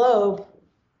over the globe,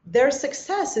 their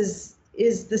success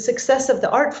is the success of the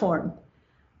art form,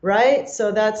 right?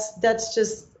 So that's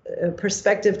just a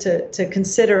perspective to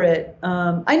consider it.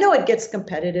 I know it gets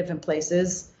competitive in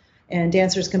places and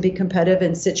dancers can be competitive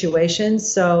in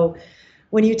situations. So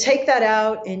when you take that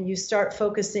out and you start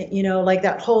focusing,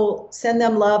 that whole send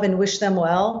them love and wish them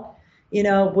well,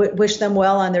 wish them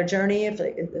well on their journey. If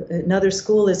another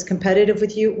school is competitive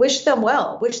with you, wish them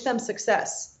well, wish them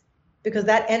success, because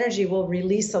that energy will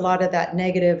release a lot of that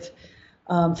negative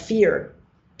fear.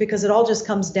 because it all just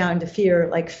comes down to fear,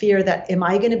 like fear that, am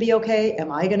I going to be okay?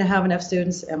 Am I going to have enough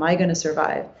students? Am I going to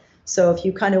survive? So if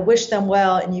you kind of wish them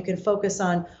well and you can focus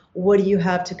on what do you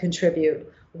have to contribute?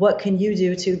 What can you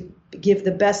do to give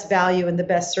the best value and the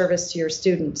best service to your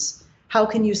students? How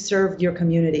can you serve your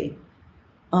community?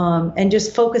 And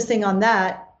just focusing on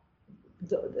that,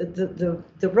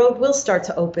 the road will start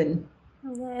to open.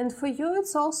 Yeah, and for you,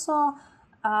 it's also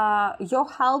your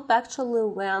help actually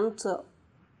went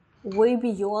way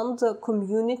beyond the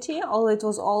community, or it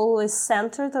was always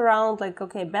centered around like,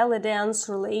 okay, belly dance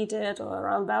related or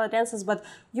around belly dances, but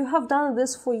you have done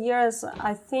this for years.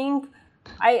 I think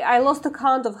I lost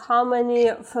account of how many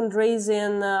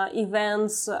fundraising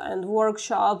events and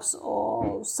workshops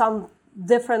or some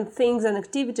different things and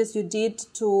activities you did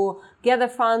to gather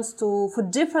funds for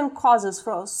different causes,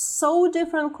 for so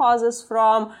different causes,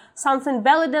 from something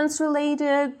belly dance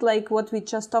related, like what we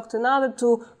just talked about,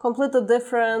 to completely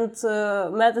different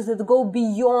methods that go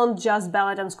beyond just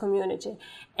belly dance community.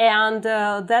 And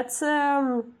that's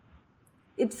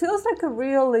it feels like a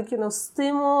real, like,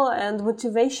 stimul and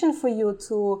motivation for you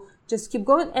to just keep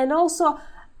going. And also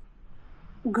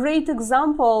great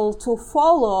example to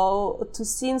follow, to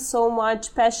see so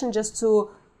much passion just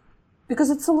to, because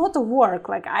it's a lot of work.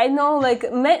 Like, I know, like,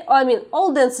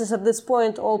 all dancers at this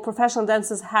point, all professional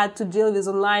dancers had to deal with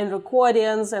online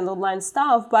recordings and online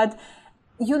stuff, but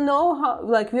how,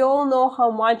 like, we all know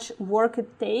how much work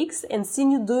it takes, and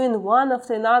seeing you doing one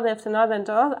after another,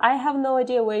 I have no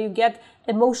idea where you get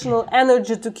emotional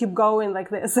energy to keep going like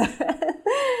this.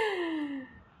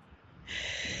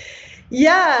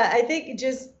 Yeah, I think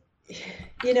just,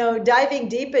 diving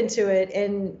deep into it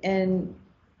and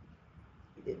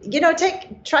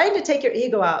trying to take your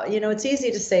ego out. It's easy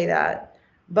to say that,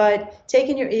 but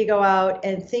taking your ego out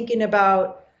and thinking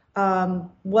about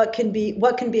what can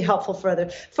be helpful for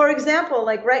others. For example,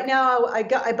 like right now, I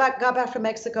got back from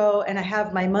Mexico, and I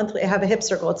have a hip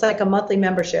circle. It's like a monthly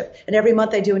membership, and every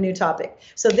month I do a new topic.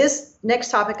 So this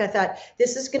next topic, I thought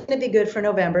this is going to be good for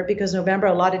November, because November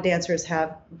a lot of dancers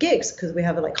have gigs because we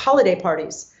have like holiday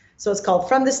parties. So it's called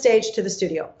From the Stage to the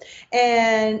Studio,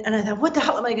 and I thought, what the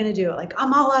hell am I going to do? Like,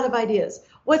 I'm all out of ideas.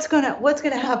 What's gonna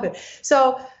happen?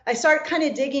 So I started kind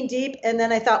of digging deep, and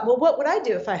then I thought, well, what would I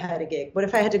do if I had a gig? What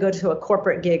if I had to go to a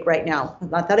corporate gig right now?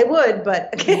 Not that I would, but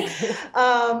okay.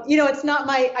 It's not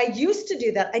I used to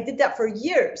do that. I did that for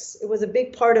years. It was a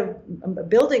big part of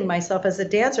building myself as a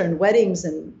dancer and weddings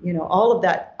and, all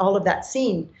of that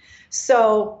scene.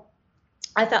 So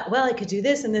I thought, well, I could do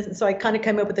this and this. And so I kind of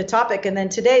came up with the topic. And then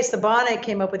today, Sabana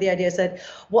came up with the idea, said,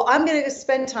 well, I'm going to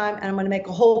spend time and I'm going to make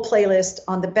a whole playlist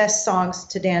on the best songs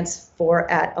to dance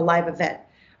for at a live event,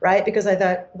 right? Because I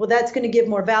thought, well, that's going to give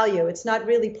more value. It's not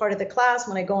really part of the class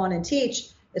when I go on and teach.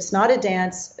 It's not a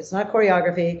dance. It's not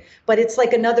choreography, but it's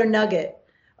like another nugget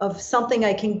of something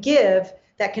I can give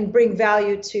that can bring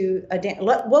value to a dance.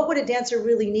 What would a dancer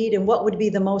really need, and what would be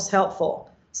the most helpful?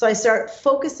 So I start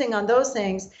focusing on those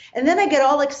things, and then I get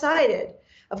all excited.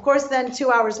 Of course, then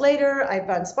 2 hours later, I'm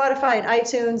on Spotify and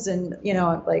iTunes, and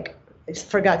like, I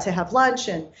forgot to have lunch,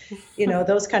 and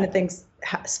those kind of things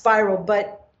spiral.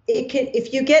 But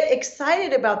if you get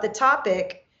excited about the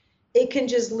topic, it can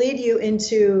just lead you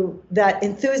into that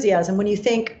enthusiasm. When you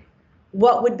think,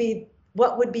 what would be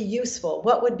useful?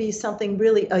 What would be something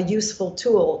really a useful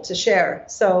tool to share?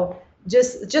 So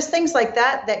just things like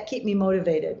that keep me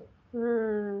motivated.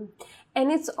 And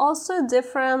it's also a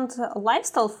different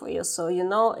lifestyle for you. So,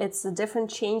 it's different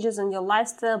changes in your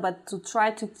lifestyle, but to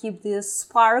try to keep this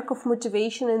spark of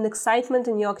motivation and excitement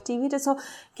in your activity. So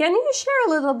can you share a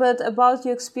little bit about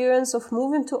your experience of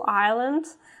moving to Ireland,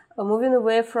 moving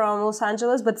away from Los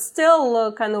Angeles, but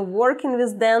still kind of working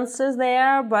with dancers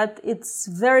there, but it's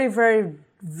very, very,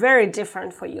 very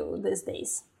different for you these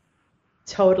days?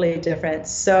 Totally different.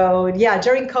 So yeah,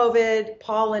 during COVID,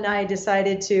 Paul and I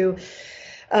decided to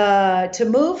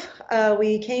move.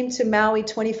 We came to Maui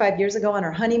 25 years ago on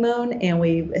our honeymoon, and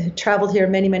we traveled here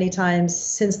many, many times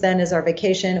since then as our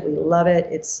vacation. We love it.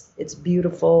 It's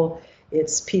beautiful.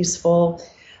 It's peaceful.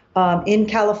 In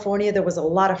California, there was a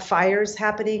lot of fires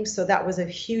happening, so that was a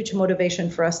huge motivation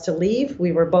for us to leave.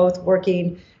 We were both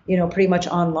working, pretty much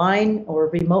online or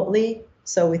remotely.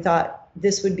 So we thought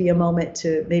this would be a moment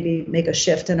to maybe make a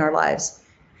shift in our lives.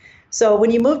 So when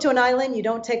you move to an island, you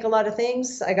don't take a lot of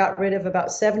things. I got rid of about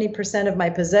 70% of my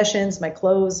possessions, my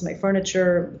clothes, my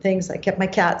furniture, things. I kept my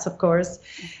cats, of course,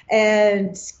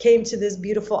 and came to this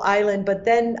beautiful island. But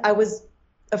then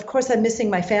of course, I'm missing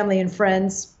my family and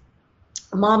friends.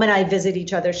 Mom and I visit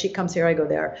each other. She comes here, I go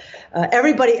there.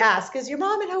 Everybody asks, is your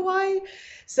mom in Hawaii?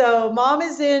 So mom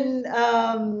is in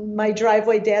my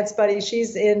driveway dance buddy.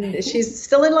 She's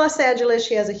still in Los Angeles.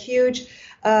 She has a huge,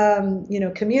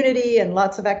 community and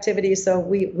lots of activities. So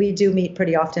we do meet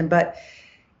pretty often, but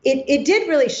it did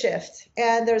really shift.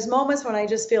 And there's moments when I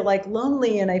just feel like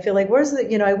lonely and I feel like,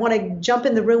 I want to jump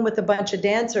in the room with a bunch of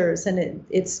dancers, and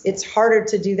it's harder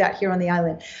to do that here on the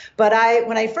island. But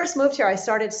when I first moved here, I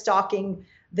started stalking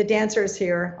the dancers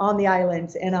here on the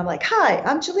island. And I'm like, hi,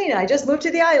 I'm Chelina. I just moved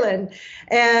to the island.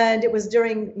 And it was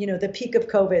during, the peak of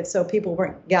COVID. So people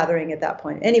weren't gathering at that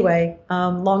point. Anyway,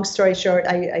 long story short,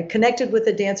 I connected with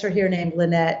a dancer here named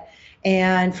Lynette.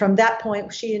 And from that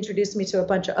point, she introduced me to a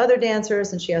bunch of other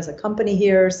dancers, and she has a company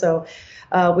here. So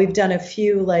we've done a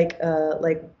few like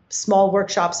small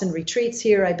workshops and retreats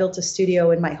here. I built a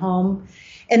studio in my home.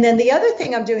 And then the other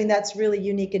thing I'm doing that's really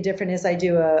unique and different is I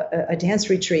do a dance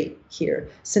retreat here.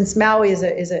 Since Maui is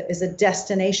a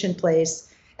destination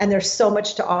place, and there's so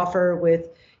much to offer with,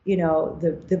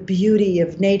 the beauty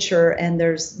of nature, and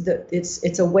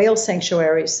it's a whale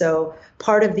sanctuary. So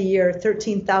part of the year,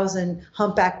 13,000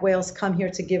 humpback whales come here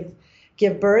to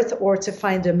give birth or to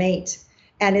find a mate.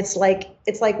 And it's like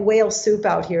whale soup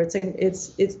out here.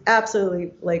 It's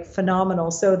absolutely like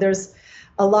phenomenal. So there's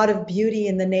a lot of beauty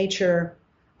in the nature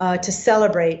to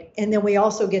celebrate. And then we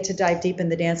also get to dive deep in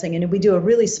the dancing. And we do a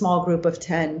really small group of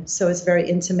 10. So it's very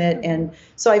intimate. And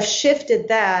so I've shifted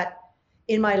that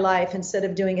in my life. Instead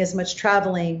of doing as much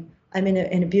traveling, I'm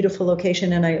in a beautiful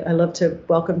location. And I love to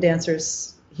welcome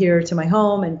dancers here to my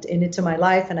home and into my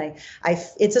life. And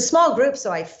it's a small group,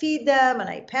 so I feed them and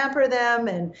I pamper them.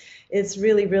 And it's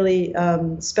really, really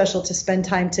special to spend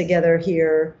time together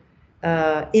here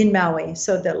in Maui.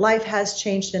 So that life has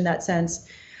changed in that sense.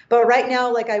 But right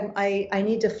now, like I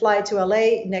need to fly to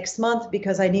LA next month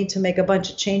because I need to make a bunch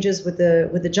of changes with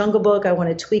the Jungle Book. I want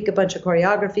to tweak a bunch of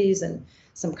choreographies and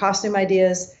some costume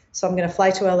ideas. So I'm going to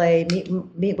fly to LA,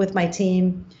 meet with my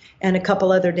team and a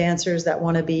couple other dancers that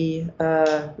want to be,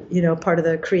 part of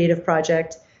the creative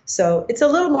project. So it's a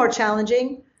little more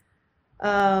challenging,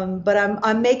 but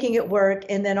I'm making it work.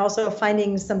 And then also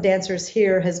finding some dancers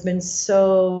here has been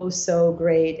so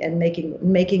great, and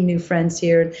making new friends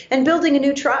here and building a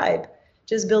new tribe,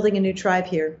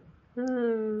 here.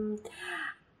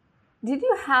 Did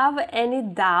you have any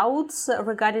doubts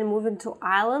regarding moving to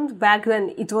Ireland back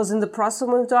when it was in the process of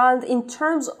moving to Ireland in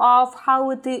terms of how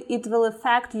it will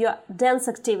affect your dance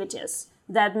activities?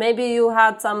 That maybe you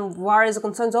had some worries or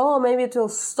concerns, maybe it will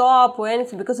stop or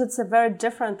anything, because it's a very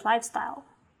different lifestyle.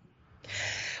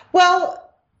 Well,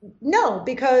 no,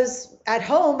 because at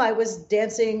home I was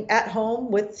dancing at home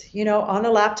with, on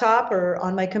a laptop or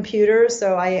on my computer.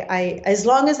 So I as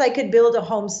long as I could build a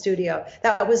home studio,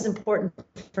 that was important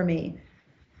for me.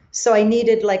 So I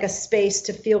needed like a space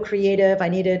to feel creative. I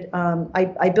needed,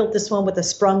 I built this one with a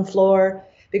sprung floor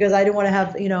because I didn't want to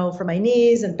have, for my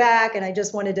knees and back. And I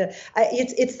just wanted to,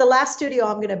 it's the last studio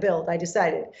I'm going to build, I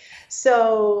decided.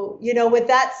 So, with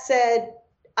that said,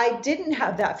 I didn't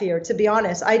have that fear, to be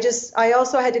honest. I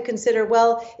also had to consider,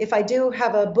 well, if I do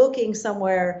have a booking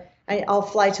somewhere, I'll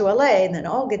fly to LA and then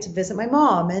I'll get to visit my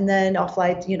mom. And then I'll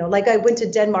fly, like I went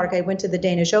to Denmark, I went to the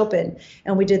Danish Open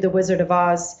and we did the Wizard of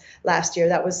Oz last year.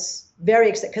 That was very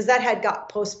exciting because that had got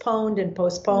postponed and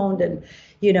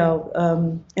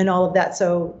and all of that.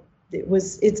 So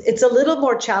it's a little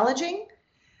more challenging,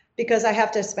 because I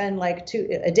have to spend like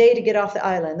a day to get off the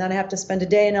island. Then I have to spend a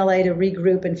day in LA to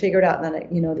regroup and figure it out. And then,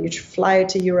 you fly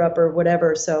to Europe or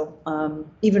whatever. So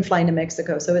even flying to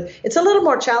Mexico. So it's a little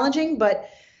more challenging, but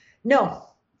no,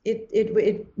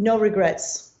 no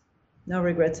regrets. No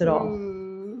regrets at all.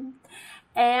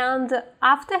 And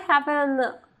after having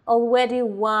already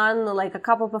won like a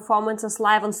couple performances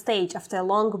live on stage after a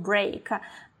long break,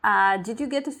 did you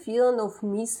get a feeling of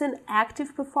missing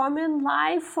active performing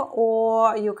live,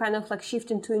 or you kind of like shift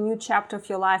into a new chapter of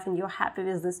your life and you're happy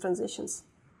with these transitions?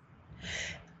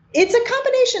 It's a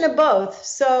combination of both.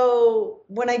 So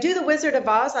when I do the Wizard of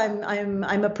Oz,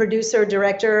 I'm a producer,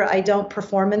 director. I don't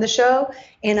perform in the show,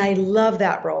 and I love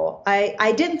that role.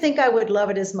 I didn't think I would love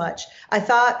it as much. I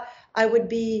thought I would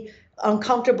be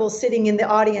uncomfortable sitting in the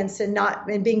audience and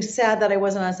being sad that I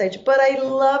wasn't on stage, but I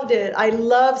loved it. I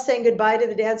love saying goodbye to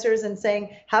the dancers and saying,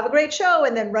 have a great show,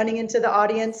 and then running into the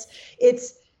audience.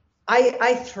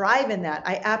 I thrive in that.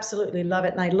 I absolutely love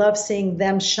it. And I love seeing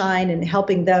them shine and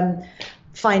helping them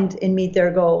find and meet their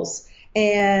goals.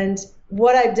 And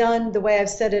what I've done, the way I've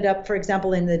set it up, for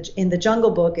example, in the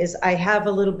Jungle Book, is I have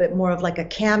a little bit more of like a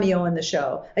cameo in the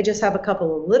show. I just have a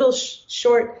couple of little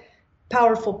short,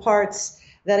 powerful parts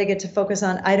that I get to focus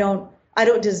on. I don't I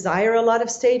don't desire a lot of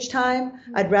stage time.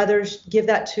 I'd rather give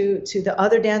that to the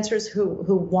other dancers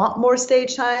who want more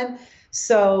stage time.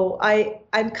 So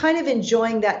I'm kind of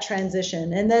enjoying that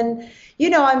transition. And then,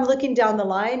 I'm looking down the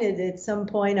line. At some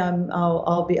point,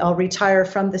 I'll retire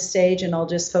from the stage and I'll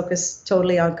just focus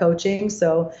totally on coaching.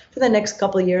 So for the next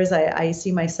couple of years, I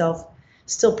see myself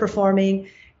still performing.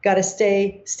 Got to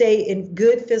stay in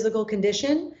good physical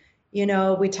condition.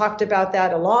 We talked about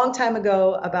that a long time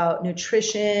ago about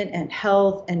nutrition and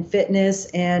health and fitness,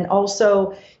 and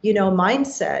also,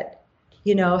 mindset,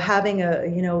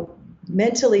 having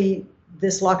mentally,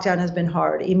 this lockdown has been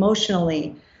hard,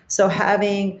 emotionally. So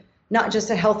having not just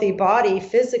a healthy body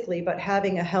physically, but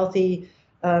having a healthy,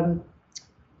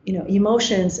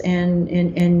 emotions and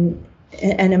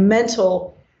a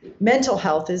mental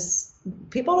health is,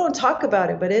 people don't talk about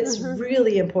it, but it's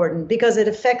really important because it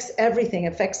affects everything.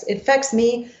 It affects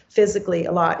me physically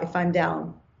a lot if I'm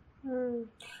down.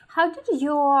 How did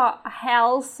your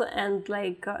health and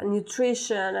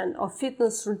nutrition and or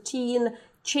fitness routine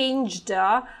changed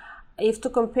if to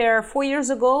compare 4 years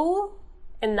ago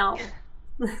and now?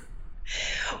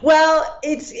 Well,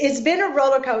 it's been a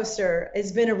roller coaster.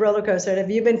 It's been a roller coaster. If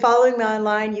you've been following me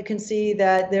online, you can see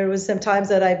that there was some times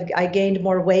that I gained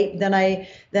more weight than I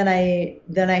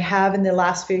have in the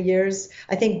last few years.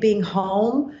 I think being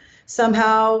home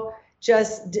somehow,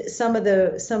 just some of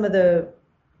the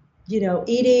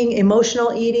eating,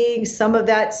 emotional eating, some of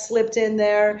that slipped in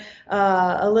there.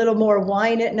 A little more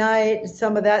wine at night,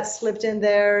 some of that slipped in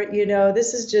there.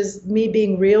 This is just me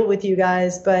being real with you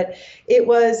guys, but it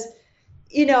was.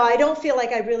 I don't feel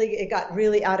like it got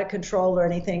really out of control or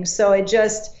anything. So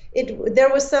there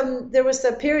was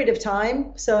a period of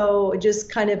time. So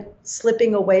just kind of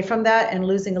slipping away from that and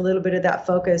losing a little bit of that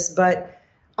focus. But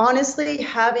honestly,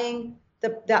 having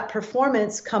that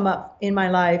performance come up in my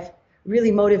life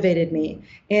really motivated me.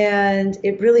 And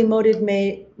it really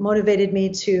motivated me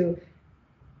to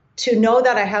know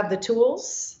that I have the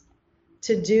tools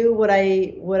to do what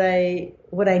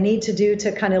I need to do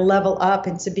to kind of level up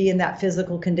and to be in that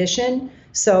physical condition.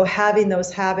 So having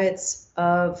those habits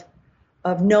of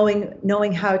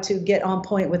knowing how to get on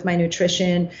point with my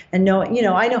nutrition and knowing,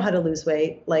 I know how to lose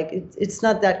weight. Like it's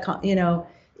not that,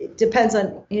 it depends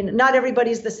on, not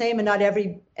everybody's the same and not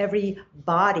every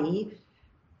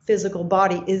physical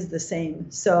body is the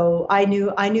same. So I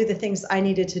knew the things I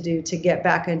needed to do to get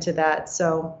back into that.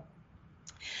 So.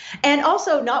 And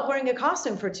also not wearing a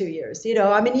costume for 2 years.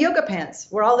 I'm in yoga pants.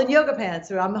 We're all in yoga pants.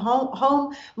 Or I'm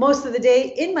home most of the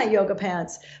day in my yoga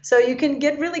pants. So you can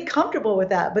get really comfortable with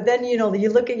that. But then, you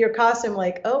look at your costume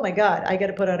like, oh my God, I got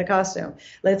to put on a costume.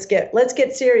 Let's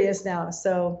get serious now.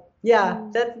 So yeah,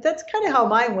 that's kind of how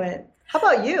mine went. How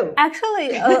about you?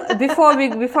 Actually, before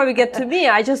we get to me,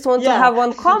 I just want to have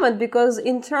one comment, because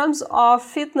in terms of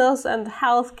fitness and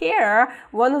healthcare,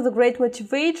 one of the great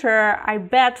motivator, I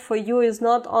bet, for you was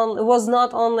not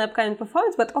only upcoming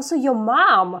performance, but also your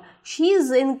mom.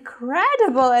 She's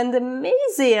incredible and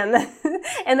amazing.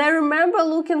 And I remember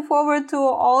looking forward to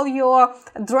all your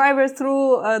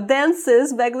drive-through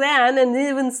dances back then, and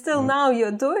even still now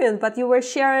you're doing. But you were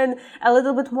sharing a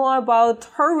little bit more about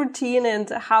her routine and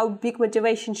how big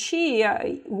motivation she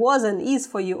was and is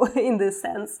for you in this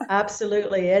sense.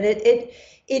 Absolutely. And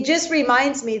it just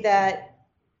reminds me that,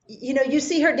 you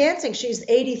see her dancing. She's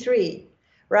 83,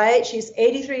 right? She's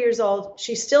 83 years old.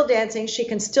 She's still dancing. She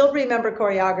can still remember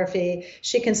choreography.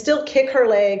 She can still kick her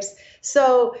legs.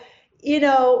 So,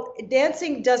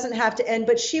 dancing doesn't have to end,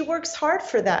 but she works hard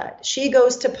for that. She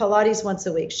goes to Pilates once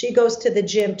a week. She goes to the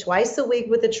gym twice a week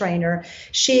with a trainer.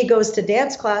 She goes to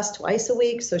dance class twice a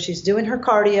week. So she's doing her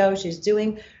cardio. She's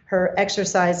doing her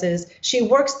exercises. She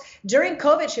works during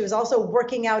COVID. She was also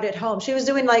working out at home. She was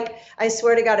doing, I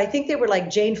swear to God, I think they were like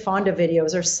Jane Fonda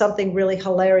videos or something really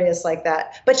hilarious like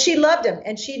that. But she loved them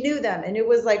and she knew them, and it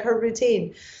was like her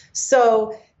routine.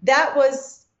 So that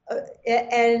was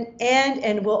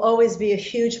and will always be a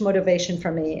huge motivation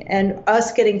for me. And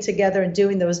us getting together and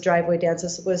doing those driveway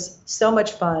dances was so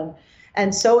much fun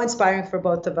and so inspiring for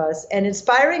both of us, and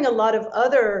inspiring a lot of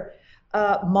other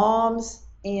moms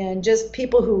and just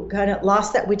people who kind of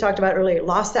lost that, we talked about earlier,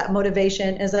 lost that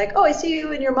motivation. It's like, oh, I see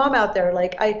you and your mom out there.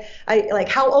 Like, I like,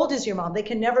 how old is your mom? They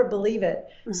can never believe it.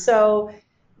 Mm-hmm. So,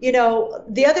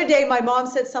 the other day my mom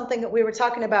said something that we were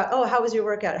talking about. Oh, how was your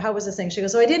workout? How was this thing? She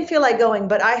goes, so I didn't feel like going,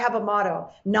 but I have a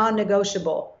motto,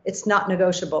 non-negotiable. It's not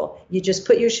negotiable. You just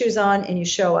put your shoes on and you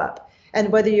show up.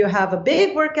 And whether you have a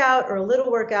big workout or a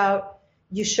little workout,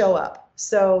 you show up.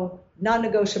 So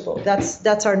non-negotiable.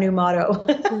 That's our new motto.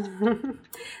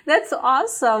 That's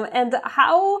awesome. And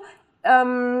how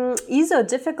easy or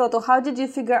difficult, or how did you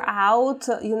figure out,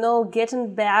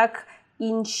 getting back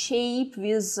in shape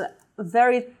with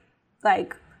very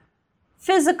like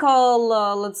physical,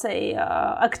 let's say,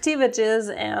 activities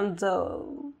and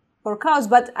workouts,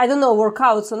 but I don't know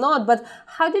workouts or not, but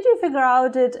how did you figure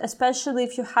out it, especially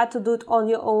if you had to do it on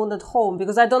your own at home?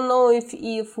 Because I don't know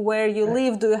if where you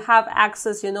live, do you have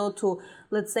access, to,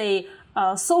 let's say,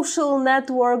 social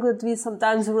network that we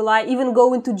sometimes rely, even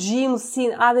going to gyms,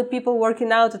 seeing other people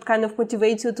working out, it kind of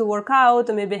motivates you to work out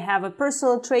and maybe have a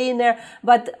personal trainer.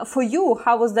 But for you,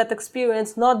 how was that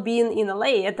experience not being in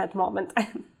LA at that moment?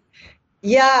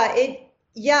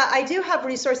 Yeah, I do have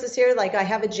resources here. Like I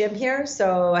have a gym here,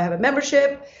 so I have a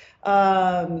membership.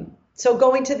 So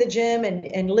going to the gym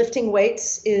and lifting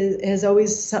weights has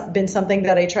always been something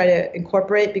that I try to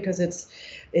incorporate because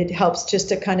it helps just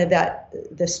to kind of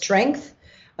the strength,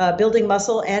 building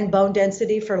muscle and bone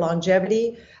density for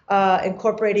longevity,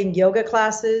 incorporating yoga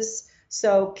classes.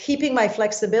 So keeping my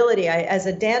flexibility. As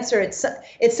a dancer, it's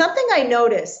something I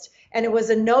noticed. And it was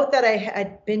a note that I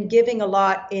had been giving a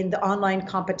lot in the online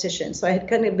competition. So I had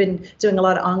kind of been doing a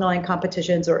lot of online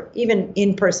competitions or even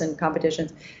in-person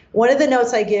competitions. One of the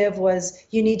notes I give was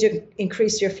you need to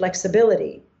increase your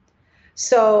flexibility.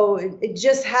 So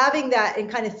just having that and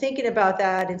kind of thinking about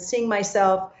that and seeing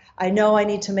myself, I know I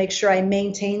need to make sure I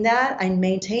maintain that. I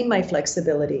maintain my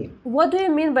flexibility. What do you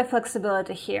mean by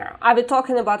flexibility here? Are we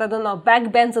talking about, I don't know,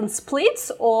 back bends and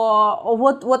splits, or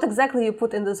what exactly you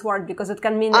put in this word? Because it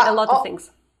can mean a lot of things.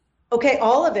 Okay,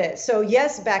 all of it. So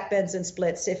yes, back bends and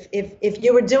splits. If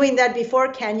you were doing that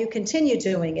before, can you continue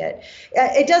doing it?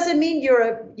 It doesn't mean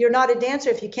you're not a dancer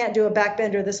if you can't do a back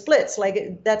bend or the splits.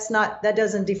 Like that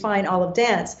doesn't define all of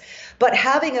dance. But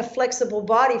having a flexible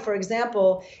body, for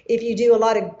example, if you do a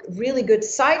lot of really good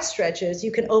side stretches,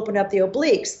 you can open up the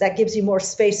obliques. That gives you more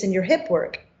space in your hip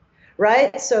work,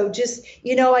 right? So just,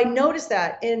 I noticed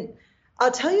that. And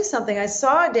I'll tell you something. I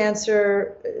saw a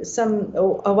dancer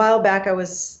a while back. I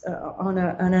was on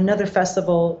another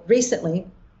festival recently,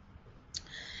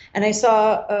 and I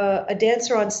saw a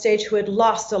dancer on stage who had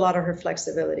lost a lot of her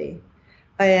flexibility,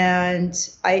 and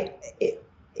it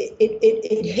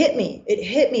hit me. It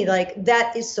hit me like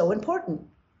that is so important.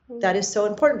 That is so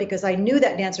important because I knew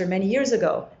that dancer many years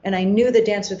ago, and I knew the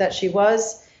dancer that she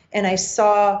was, and I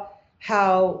saw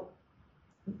how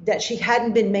that she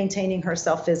hadn't been maintaining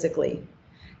herself physically.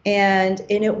 And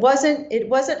it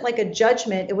wasn't like a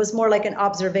judgment. It was more like an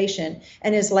observation.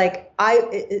 And it's like,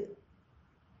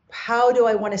 how do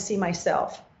I want to see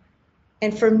myself?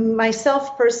 And for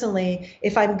myself personally,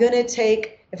 if I'm going to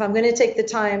take the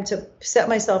time to set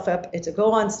myself up and to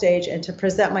go on stage and to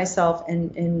present myself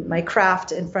in my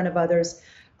craft in front of others,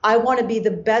 I want to be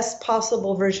the best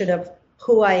possible version of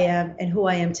who I am and who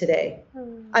I am today.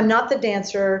 I'm not the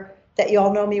dancer that you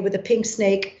all know me with the pink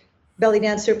snake, belly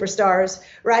dance superstars,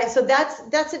 right? So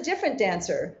that's a different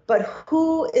dancer. But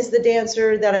who is the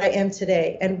dancer that I am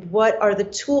today? And what are the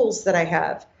tools that I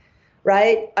have,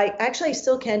 right? I actually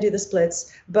still can do the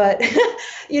splits, but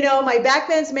my back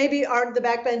bends maybe aren't the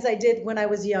back bends I did when I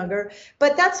was younger,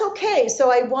 but that's okay.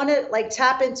 So I want to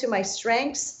tap into my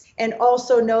strengths and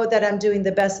also know that I'm doing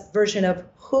the best version of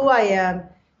who I am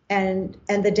and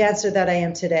the dancer that I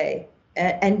am today,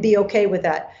 and be okay with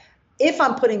that if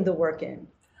I'm putting the work in.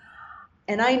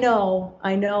 And I know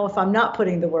if I'm not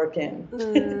putting the work in.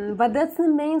 But that's the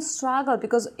main struggle,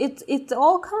 because it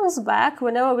all comes back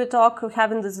whenever we talk,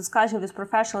 having this discussion with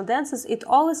professional dancers, it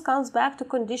always comes back to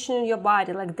conditioning your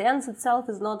body. Like dance itself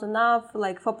is not enough.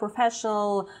 Like for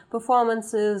professional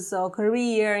performances or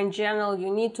career in general,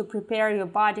 you need to prepare your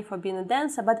body for being a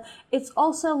dancer. But it's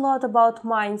also a lot about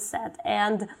mindset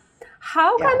and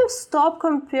how kind of stop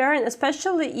comparing,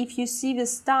 especially if you see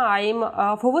this time,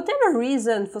 for whatever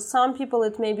reason. For some people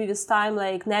it may be this time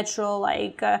like natural,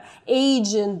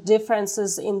 age and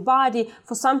differences in body.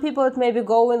 For some people it may be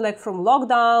going from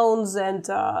lockdowns and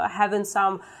having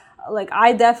some,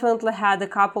 I definitely had a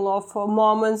couple of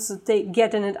moments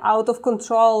getting it out of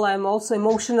control. I'm also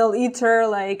emotional eater,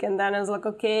 and then I was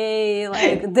okay,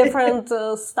 different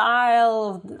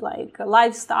style,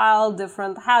 lifestyle,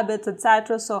 different habits,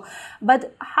 etc. So,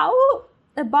 but how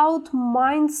about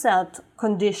mindset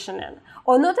conditioning,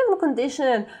 or not even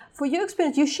conditioning? For your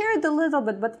experience, you shared a little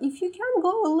bit, but if you can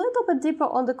go a little bit deeper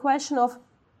on the question of,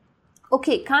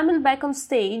 okay, coming back on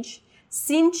stage,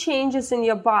 seeing changes in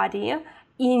your body,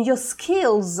 in your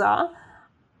skills,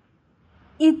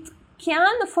 it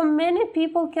can, for many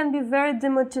people, can be very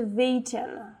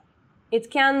demotivating.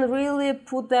 It can really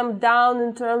put them down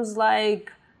in terms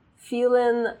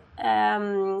feeling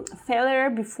failure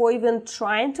before even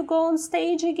trying to go on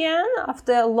stage again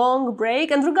after a long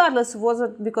break? And regardless, was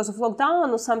it because of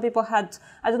lockdown, or some people had,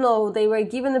 I don't know, they were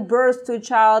given a birth to a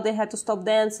child, they had to stop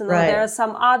dancing, or there are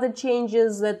some other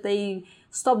changes that they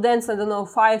stop dancing, I don't know,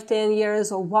 5, 10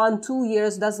 years or 1, 2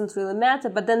 years, doesn't really matter.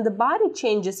 But then the body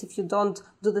changes if you don't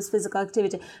do this physical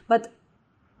activity. But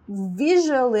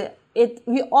visually,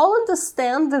 we all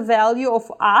understand the value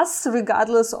of us,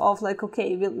 regardless of like,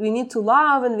 okay, we need to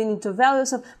love and we need to value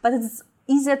ourselves, but it's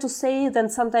easier to say than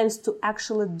sometimes to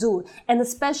actually do. And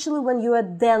especially when you're a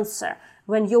dancer,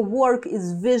 when your work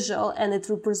is visual and it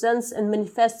represents and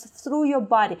manifests through your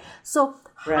body. So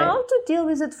how to deal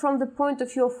with it from the point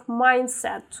of view of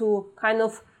mindset, to kind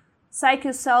of psych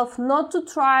yourself not to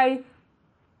try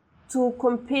to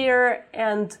compare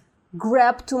and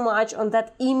grab too much on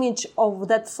that image of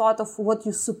that thought of what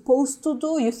you're supposed to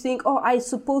do. You think, oh, I'm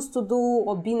supposed to do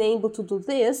or being able to do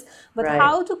this, but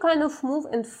how to kind of move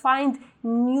and find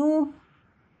new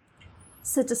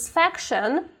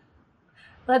satisfaction.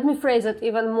 Let me phrase it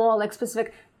even more like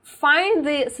specific. Find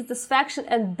the satisfaction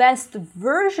and best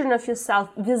version of yourself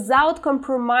without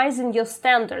compromising your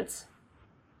standards.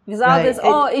 Without this,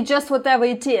 it's just whatever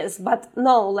it is. But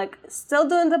no, like still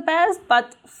doing the best,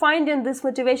 but finding this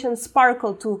motivation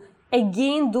sparkle to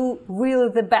again do really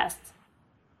the best.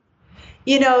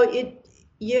 You know,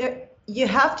 you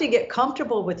have to get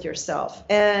comfortable with yourself.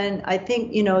 And I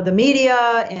think, you know, the media,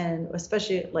 and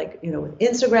especially like, you know, with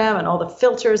Instagram and all the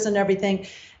filters and everything,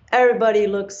 everybody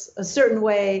looks a certain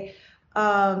way.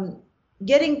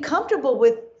 Getting comfortable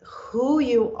with who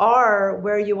you are,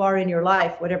 where you are in your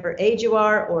life, whatever age you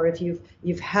are, or if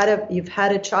you've had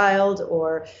a child,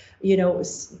 or, you know,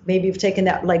 maybe you've taken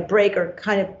that like break, or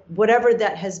kind of whatever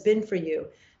that has been for you.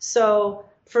 So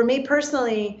for me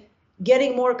personally,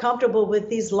 getting more comfortable with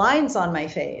these lines on my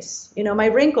face, you know, my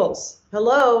wrinkles.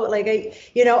 Hello, like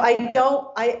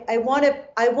I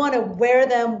want to wear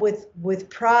them with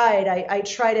pride. I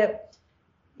try to,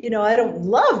 you know, I don't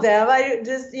love them. I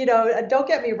just, you know, don't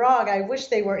get me wrong. I wish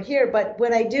they weren't here. But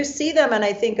when I do see them and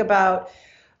I think about,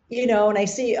 you know, and I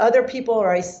see other people,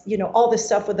 or you know, all this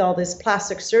stuff with all this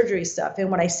plastic surgery stuff. And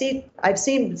when I've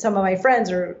seen some of my friends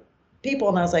or people,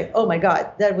 and I was like, oh my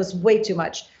God, that was way too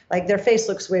much. Like their face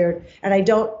looks weird, and I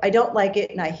don't like it.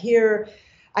 And I hear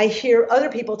other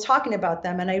people talking about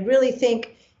them, and I really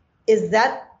think, is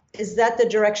that the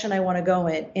direction I want to go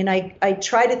in? And I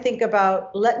try to think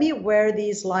about, let me wear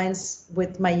these lines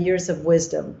with my years of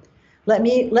wisdom. Let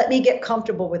me get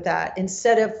comfortable with that,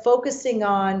 instead of focusing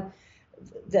on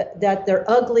that they're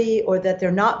ugly or that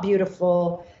they're not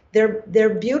beautiful.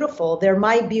 They're beautiful. They're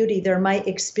my beauty. They're my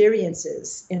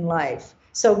experiences in life.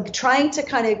 So trying to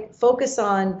kind of focus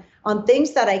on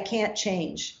things that I can't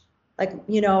change. Like,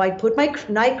 you know, I put my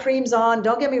night creams on.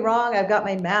 Don't get me wrong. I've got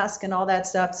my mask and all that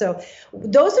stuff. So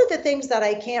those are the things that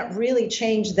I can't really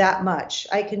change that much.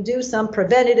 I can do some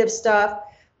preventative stuff,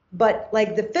 but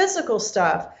like the physical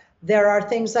stuff, there are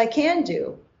things I can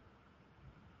do.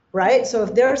 Right? So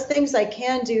if there's things I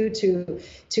can do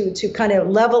to kind of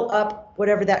level up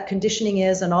whatever that conditioning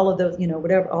is, and all of those, you know,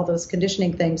 whatever, all those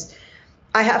conditioning things,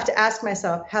 I have to ask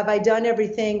myself, have I done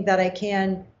everything that I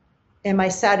can? Am I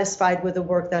satisfied with the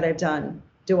work that I've done?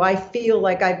 Do I feel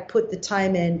like I put the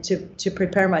time in to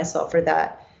prepare myself for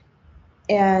that?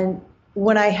 And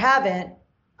when I haven't,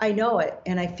 I know it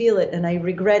and I feel it and I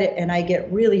regret it, and I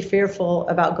get really fearful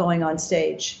about going on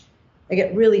stage. I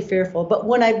get really fearful. But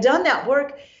when I've done that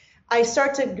work, I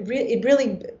start to, it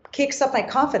really kicks up my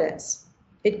confidence.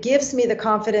 It gives me the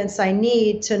confidence I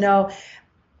need to know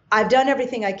I've done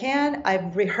everything I can.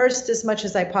 I've rehearsed as much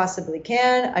as I possibly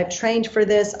can. I've trained for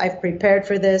this. I've prepared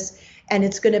for this, and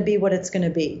it's going to be what it's going to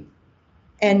be.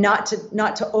 And not to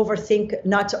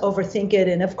overthink it.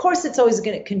 And of course, it's always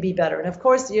can be better. And of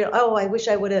course, you know, oh, I wish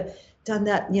I would have done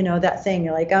that. You know, that thing.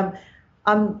 Like I'm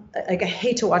like, I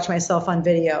hate to watch myself on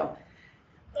video.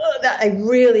 I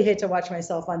really hate to watch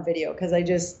myself on video, because I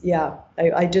just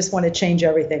want to change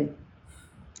everything.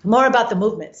 More about the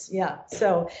movements. Yeah.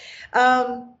 So.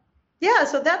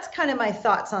 So that's kind of my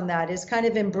thoughts on that, is kind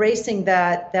of embracing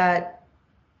that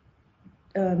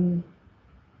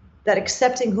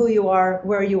accepting who you are,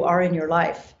 where you are in your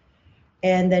life,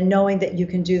 and then knowing that you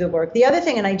can do the work. The other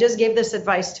thing, and I just gave this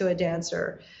advice to a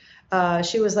dancer,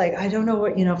 she was like, I don't know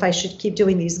what, you know, if I should keep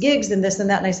doing these gigs and this and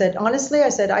that. And I said, honestly,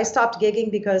 I stopped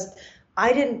gigging because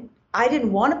I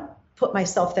didn't want to put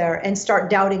myself there and start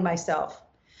doubting myself.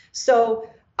 So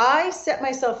I set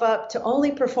myself up to only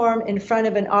perform in front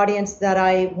of an audience that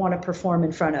I want to perform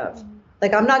in front of.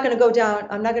 Like, I'm not going to go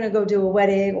do a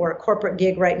wedding or a corporate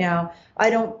gig right now. I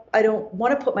don't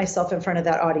want to put myself in front of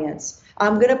that audience.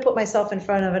 I'm going to put myself in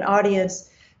front of an audience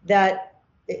that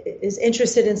is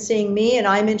interested in seeing me, and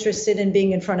I'm interested in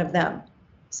being in front of them.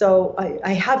 So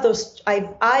I have those,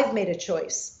 I've made a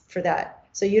choice for that.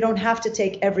 So you don't have to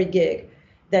take every gig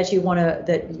that you want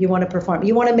to perform.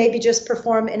 You want to maybe just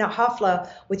perform in a hafla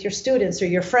with your students or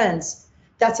your friends.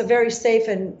 That's a very safe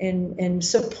and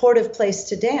supportive place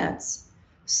to dance.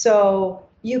 So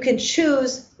you can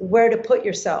choose where to put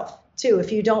yourself too.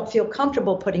 If you don't feel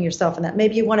comfortable putting yourself in that,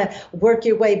 maybe you want to work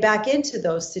your way back into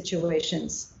those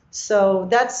situations. So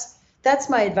that's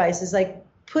my advice, is like,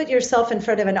 put yourself in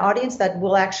front of an audience that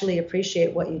will actually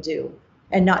appreciate what you do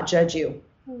and not judge you.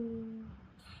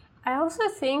 I also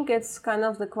think it's kind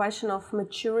of the question of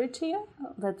maturity,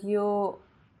 that you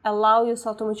allow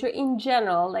yourself to mature in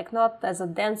general, like not as a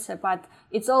dancer, but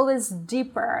it's always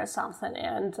deeper or something.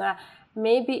 And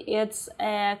maybe it's,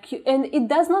 and it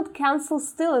does not cancel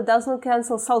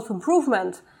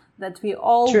self-improvement that we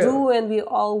all do and we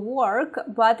all work,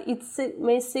 but it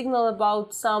may signal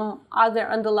about some other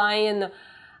underlying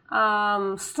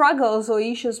struggles or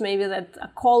issues maybe that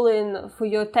are calling for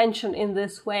your attention in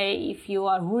this way, if you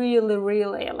are really,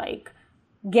 really like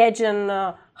getting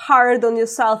hard on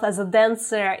yourself as a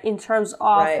dancer in terms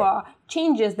of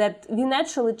changes that we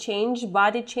naturally change,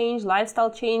 body change,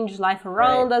 lifestyle change, life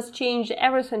around us change,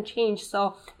 everything change.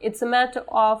 So it's a matter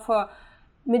of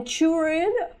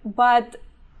maturing, but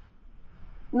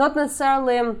not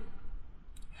necessarily.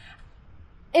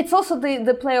 It's also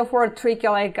the play of word tricky.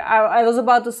 Like I was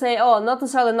about to say, not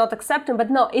necessarily not accepting, but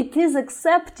no, it is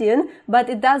accepting, but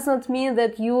it does not mean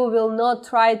that you will not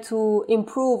try to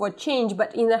improve or change,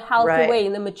 but in a healthy way,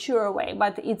 in a mature way.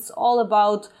 But it's all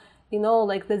about,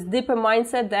 like this deeper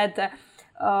mindset that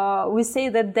we say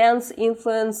that dance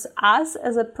influence us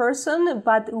as a person,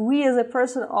 but we as a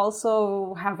person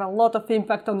also have a lot of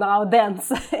impact on our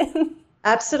dance.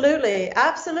 Absolutely.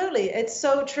 It's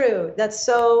so true. That's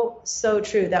so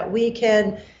true, that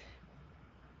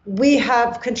we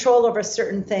have control over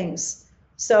certain things.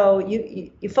 So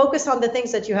you focus on the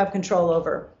things that you have control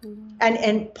over.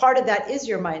 And part of that is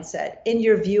your mindset, in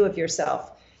your view of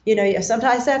yourself.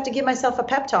 Sometimes I have to give myself a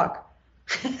pep talk.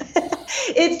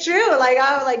 It's true. Like,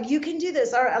 I'm like, you can do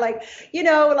this. Or like,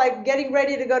 like getting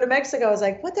ready to go to Mexico. I was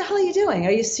like, what the hell are you doing?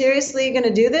 Are you seriously going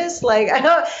to do this? Like,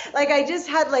 I just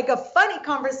had like a funny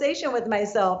conversation with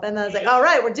myself, and I was like, all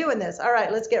right, we're doing this. All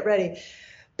right, let's get ready.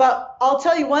 But I'll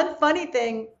tell you one funny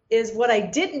thing is what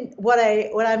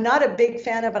I'm not a big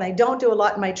fan of, and I don't do a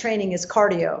lot in my training, is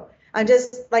cardio. I'm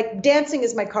just like, dancing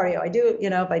is my cardio. I do,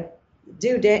 if I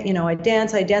do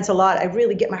dance, I dance a lot. I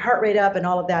really get my heart rate up and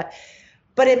all of that.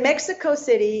 But in Mexico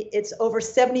City, it's over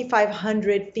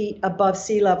 7,500 feet above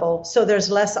sea level. So there's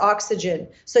less oxygen.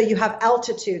 So you have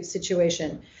altitude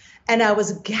situation. And I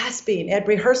was gasping at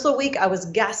rehearsal week. I was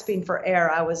gasping for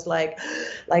air. I was like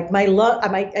my lung,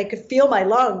 I could feel my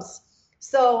lungs.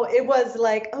 So it was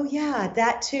like, oh yeah,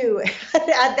 that too.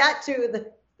 Add that to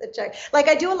the check. Like,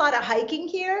 I do a lot of hiking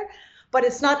here, but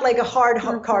it's not like a hard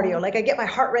cardio. Like, I get my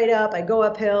heart rate up, I go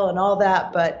uphill and all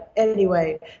that. But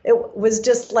anyway, it was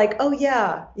just like, oh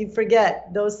yeah, you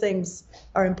forget those things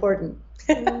are important.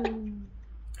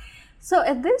 So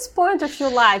at this point of your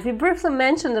life, you briefly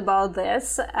mentioned about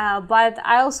this, but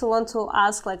I also want to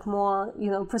ask like more,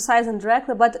 precise and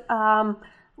directly, but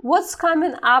what's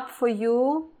coming up for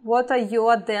you? What are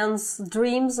your dance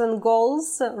dreams and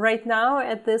goals right now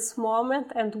at this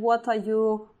moment? And what are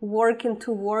you working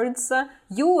towards,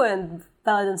 you and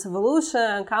Belly Dance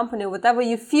Evolution company, whatever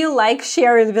you feel like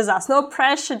sharing with us? No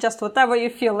pressure, just whatever you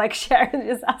feel like sharing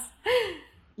with us.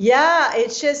 Yeah,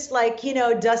 it's just like,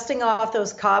 dusting off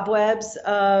those cobwebs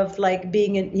of like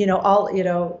being in,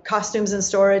 all, costumes and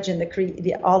storage and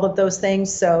all of those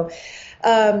things. So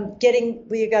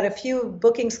we got a few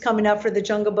bookings coming up for the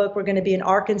Jungle Book. We're going to be in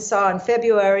Arkansas in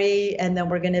February, and then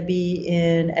we're going to be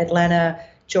in Atlanta,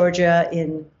 Georgia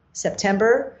in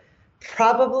September.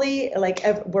 Probably, like,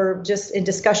 we're just in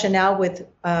discussion now with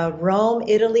Rome,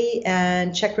 Italy,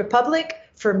 and Czech Republic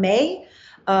for May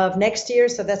of next year.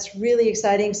 So that's really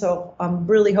exciting. So I'm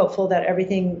really hopeful that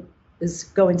everything is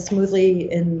going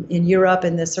smoothly in Europe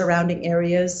and the surrounding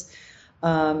areas.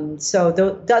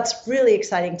 That's really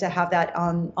exciting to have that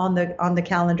on the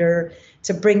calendar,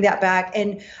 to bring that back.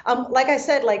 And like I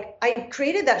said, like, I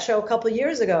created that show a couple of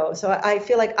years ago, so I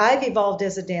feel like I've evolved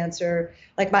as a dancer.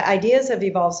 Like, my ideas have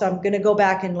evolved, so I'm going to go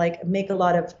back and like make a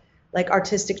lot of like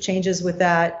artistic changes with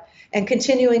that, and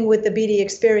continuing with the BD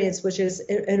Experience, which is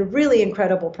a really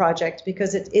incredible project,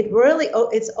 because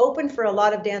it's open for a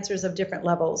lot of dancers of different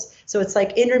levels. So it's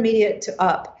like intermediate to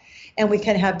up, and we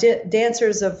can have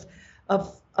dancers of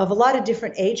of a lot of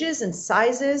different ages and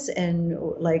sizes, and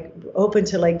like open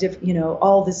to like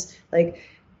all this like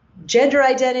gender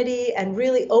identity, and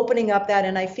really opening up that.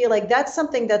 And I feel like that's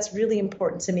something that's really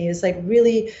important to me, is like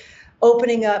really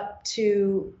opening up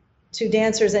to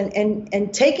dancers,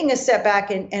 and taking a step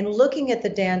back and looking at the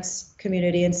dance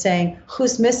community and saying,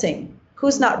 who's missing,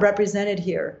 who's not represented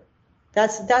here.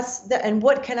 And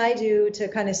what can I do to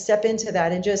kind of step into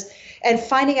that, and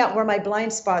finding out where my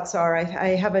blind spots are.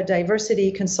 I have a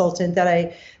diversity consultant that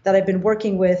I've been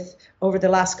working with over the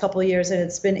last couple of years, and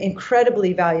it's been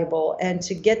incredibly valuable. And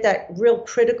to get that real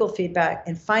critical feedback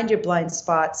and find your blind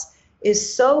spots is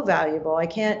so valuable. I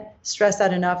can't stress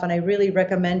that enough, and I really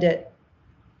recommend it.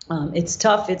 It's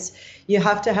tough. You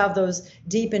have to have those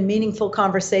deep and meaningful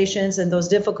conversations and those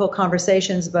difficult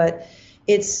conversations, but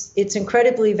it's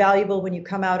incredibly valuable when you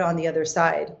come out on the other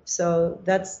side. So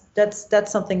that's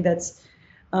something that's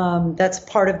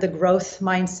part of the growth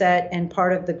mindset and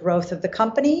part of the growth of the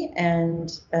company,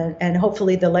 and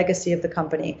hopefully the legacy of the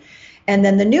company. And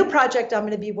then the new project I'm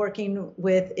going to be working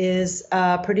with is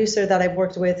a producer that I've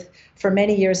worked with for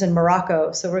many years in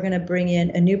Morocco. So we're going to bring in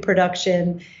a new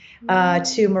production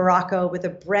to Morocco with a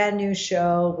brand new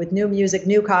show, with new music,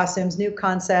 new costumes, new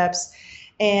concepts.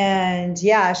 And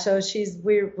yeah, so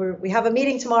we have a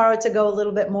meeting tomorrow to go a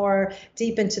little bit more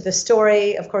deep into the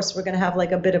story. Of course, we're going to have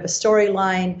like a bit of a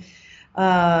storyline.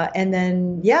 And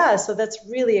then, yeah, so that's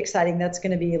really exciting. That's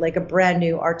going to be like a brand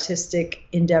new artistic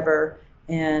endeavor.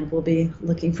 And we'll be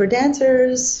looking for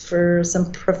dancers, for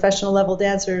some professional level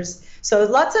dancers. So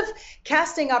lots of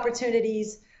casting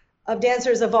opportunities of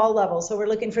dancers of all levels. So we're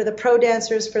looking for the pro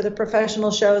dancers for the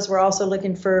professional shows. We're also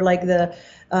looking for like the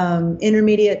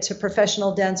intermediate to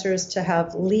professional dancers to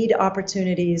have lead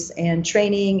opportunities and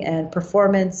training and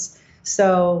performance.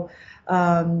 So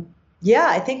yeah,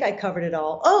 I think I covered it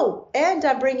all. Oh, and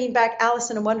I'm bringing back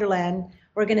Alice in Wonderland.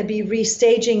 We're going to be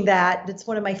restaging that. It's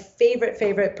one of my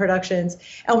favorite productions.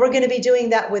 And we're going to be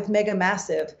doing that with Mega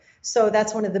Massive. So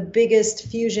that's one of the biggest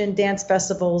fusion dance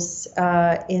festivals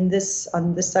on this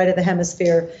side of the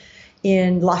hemisphere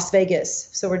in Las Vegas.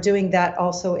 So we're doing that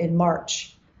also in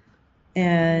March.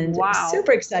 And wow.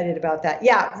 Super excited about that.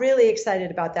 Yeah, really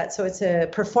excited about that. So it's a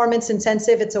performance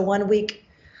intensive. It's a 1 week.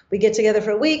 We get together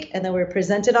for a week, and then we're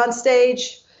presented on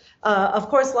stage. Of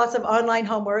course, lots of online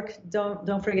homework.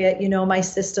 Don't forget, my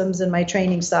systems and my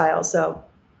training style. So.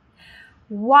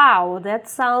 Wow, that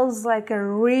sounds like a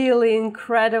really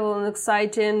incredible and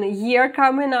exciting year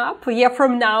coming up. A year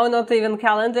from now, not even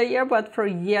calendar year, but for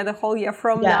the whole year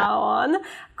from now on.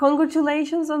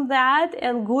 Congratulations on that,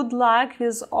 and good luck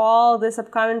with all these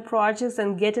upcoming projects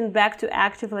and getting back to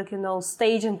active,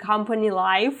 stage and company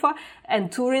life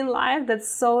and touring life. That's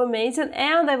so amazing.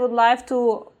 And I would like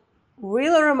to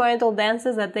really remind all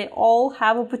dancers that they all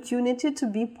have opportunity to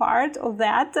be part of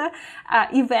that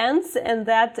events and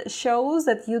that shows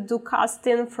that you do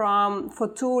casting for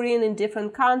touring in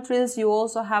different countries. You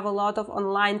also have a lot of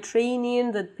online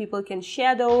training that people can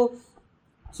shadow.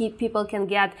 People can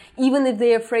get, even if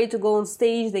they're afraid to go on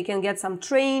stage, they can get some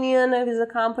training with the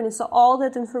company. So all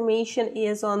that information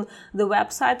is on the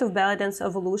website of Belly Dance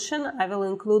Evolution. I will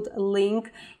include a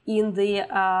link in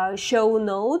the show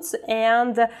notes.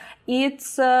 And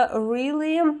it's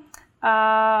really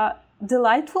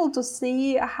delightful to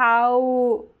see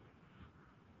how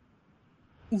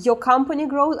your company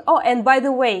grows. Oh, and by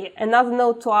the way, another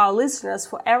note to our listeners,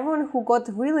 for everyone who got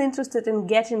really interested in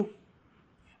getting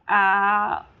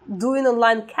doing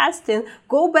online casting,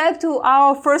 go back to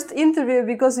our first interview,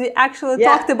 because we actually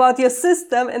talked about your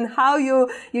system and how you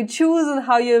choose and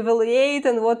how you evaluate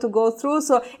and what to go through.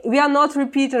 So we are not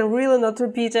repeating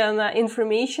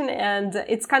information, and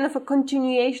it's kind of a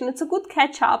continuation. It's a good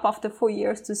catch up after 4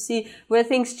 years to see where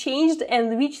things changed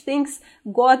and which things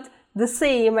got the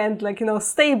same and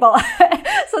stable.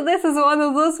 So this is one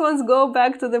of those ones. Go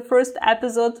back to the first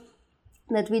episode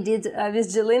that we did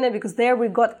with Jelena, because there we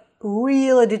got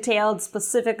really detailed,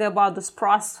 specific about this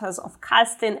process of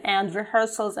casting and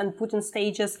rehearsals and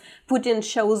putting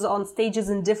shows on stages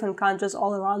in different countries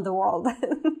all around the world.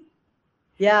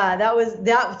 Yeah,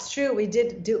 that's true.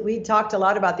 We talked a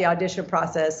lot about the audition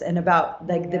process and about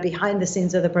the behind the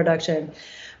scenes of the production.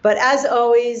 But as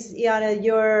always, Yana,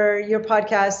 your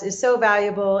podcast is so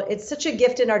valuable. It's such a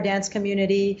gift in our dance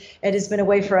community. It has been a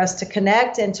way for us to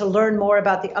connect and to learn more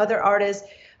about the other artists.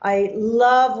 I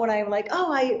love when I'm like,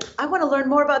 oh, I want to learn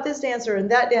more about this dancer and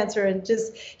that dancer, and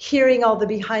just hearing all the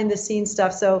behind the scenes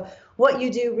stuff. So what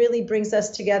you do really brings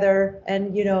us together.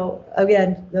 And,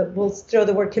 again, we'll throw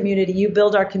the word community. You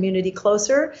build our community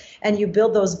closer, and you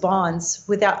build those bonds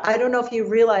I don't know if you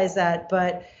realize that,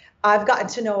 but I've gotten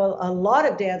to know a lot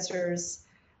of dancers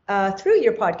through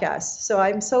your podcast. So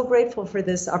I'm so grateful for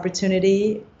this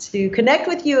opportunity to connect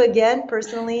with you again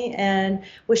personally and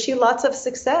wish you lots of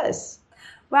success.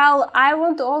 Well, I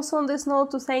want also on this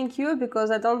note to thank you,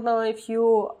 because I don't know if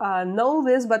you know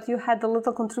this, but you had a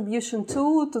little contribution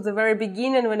too to the very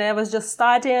beginning when I was just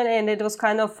starting, and it was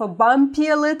kind of bumpy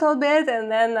a little bit, and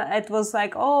then it was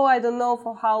like, oh, I don't know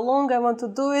for how long I want to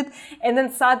do it, and then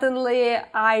suddenly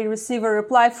I receive a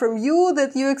reply from you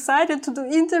that you're excited to do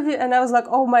interview, and I was like,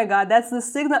 oh my God, that's the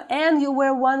signal, and you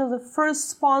were one of the first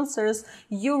sponsors.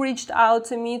 You reached out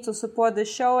to me to support the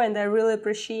show, and I really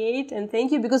appreciate and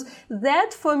thank you, because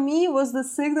that for me was the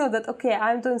signal that, okay,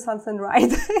 I'm doing something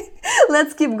right.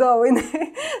 Let's keep going.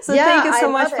 So thank you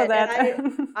so much for that.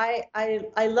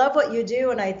 I love what you do.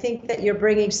 And I think that you're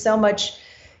bringing so much,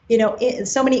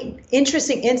 so many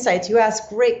interesting insights. You ask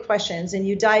great questions and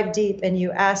you dive deep and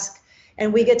you ask,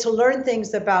 and we get to learn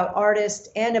things about artists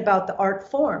and about the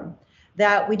art form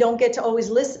that we don't get to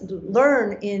always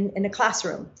learn in a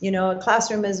classroom. A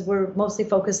classroom is, we're mostly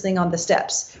focusing on the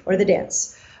steps or the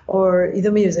dance or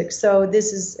the music. So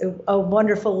this is a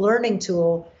wonderful learning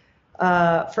tool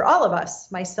for all of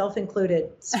us, myself included.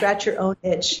 Scratch your own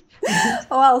itch.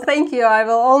 Well, thank you. I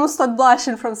will almost start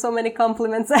blushing from so many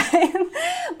compliments.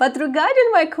 But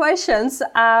regarding my questions,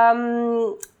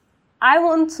 I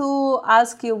want to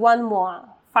ask you one more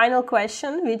final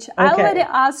question, which I already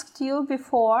asked you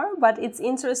before, but it's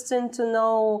interesting to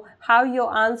know how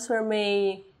your answer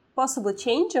may possibly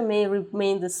change or may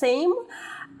remain the same.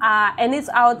 And it's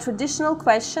our traditional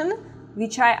question,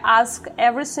 which I ask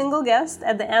every single guest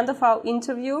at the end of our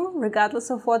interview,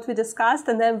 regardless of what we discussed.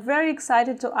 And I'm very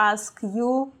excited to ask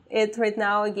you it right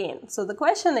now again. So the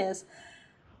question is,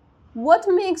 what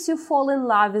makes you fall in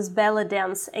love with belly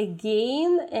dance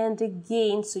again and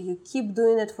again, so you keep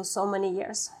doing it for so many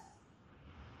years?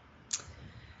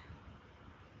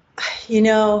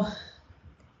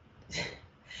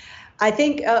 I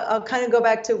think I'll kind of go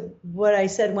back to what I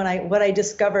said what I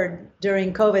discovered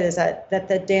during COVID is that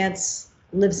the dance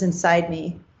lives inside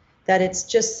me, that it's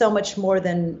just so much more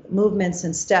than movements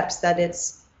and steps, that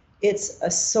it's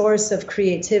a source of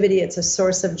creativity, it's a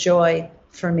source of joy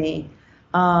for me.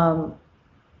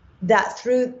 That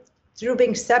through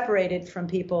being separated from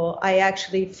people, I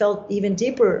actually felt even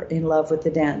deeper in love with the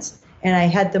dance, and I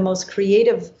had the most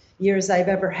creative years I've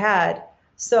ever had.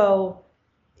 So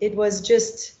it was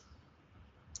just,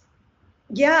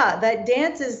 that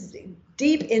dance is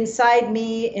deep inside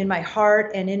me, in my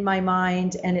heart and in my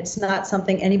mind, and it's not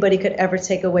something anybody could ever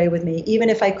take away with me. Even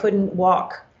if I couldn't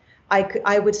walk,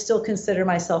 I would still consider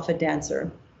myself a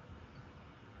dancer.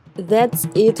 That's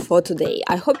it for today.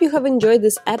 I hope you have enjoyed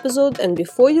this episode, and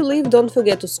before you leave, don't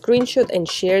forget to screenshot and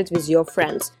share it with your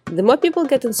friends. The more people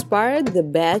get inspired, the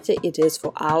better it is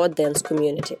for our dance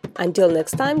community. Until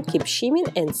next time, keep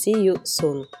shimmying and see you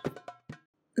soon.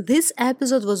 This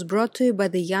episode was brought to you by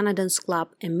the Yana Dance Club,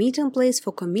 a meeting place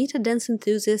for committed dance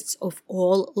enthusiasts of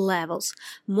all levels.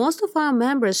 Most of our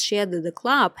members shared that the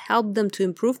club helped them to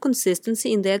improve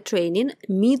consistency in their training,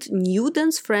 meet new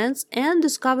dance friends, and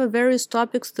discover various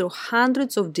topics through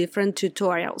hundreds of different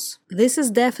tutorials. This is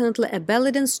definitely a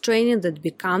belly dance training that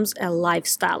becomes a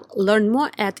lifestyle. Learn more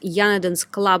at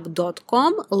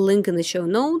yanadanceclub.com, link in the show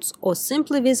notes, or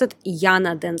simply visit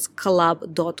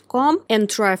yanadanceclub.com and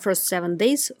try first 7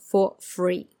 days for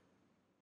free.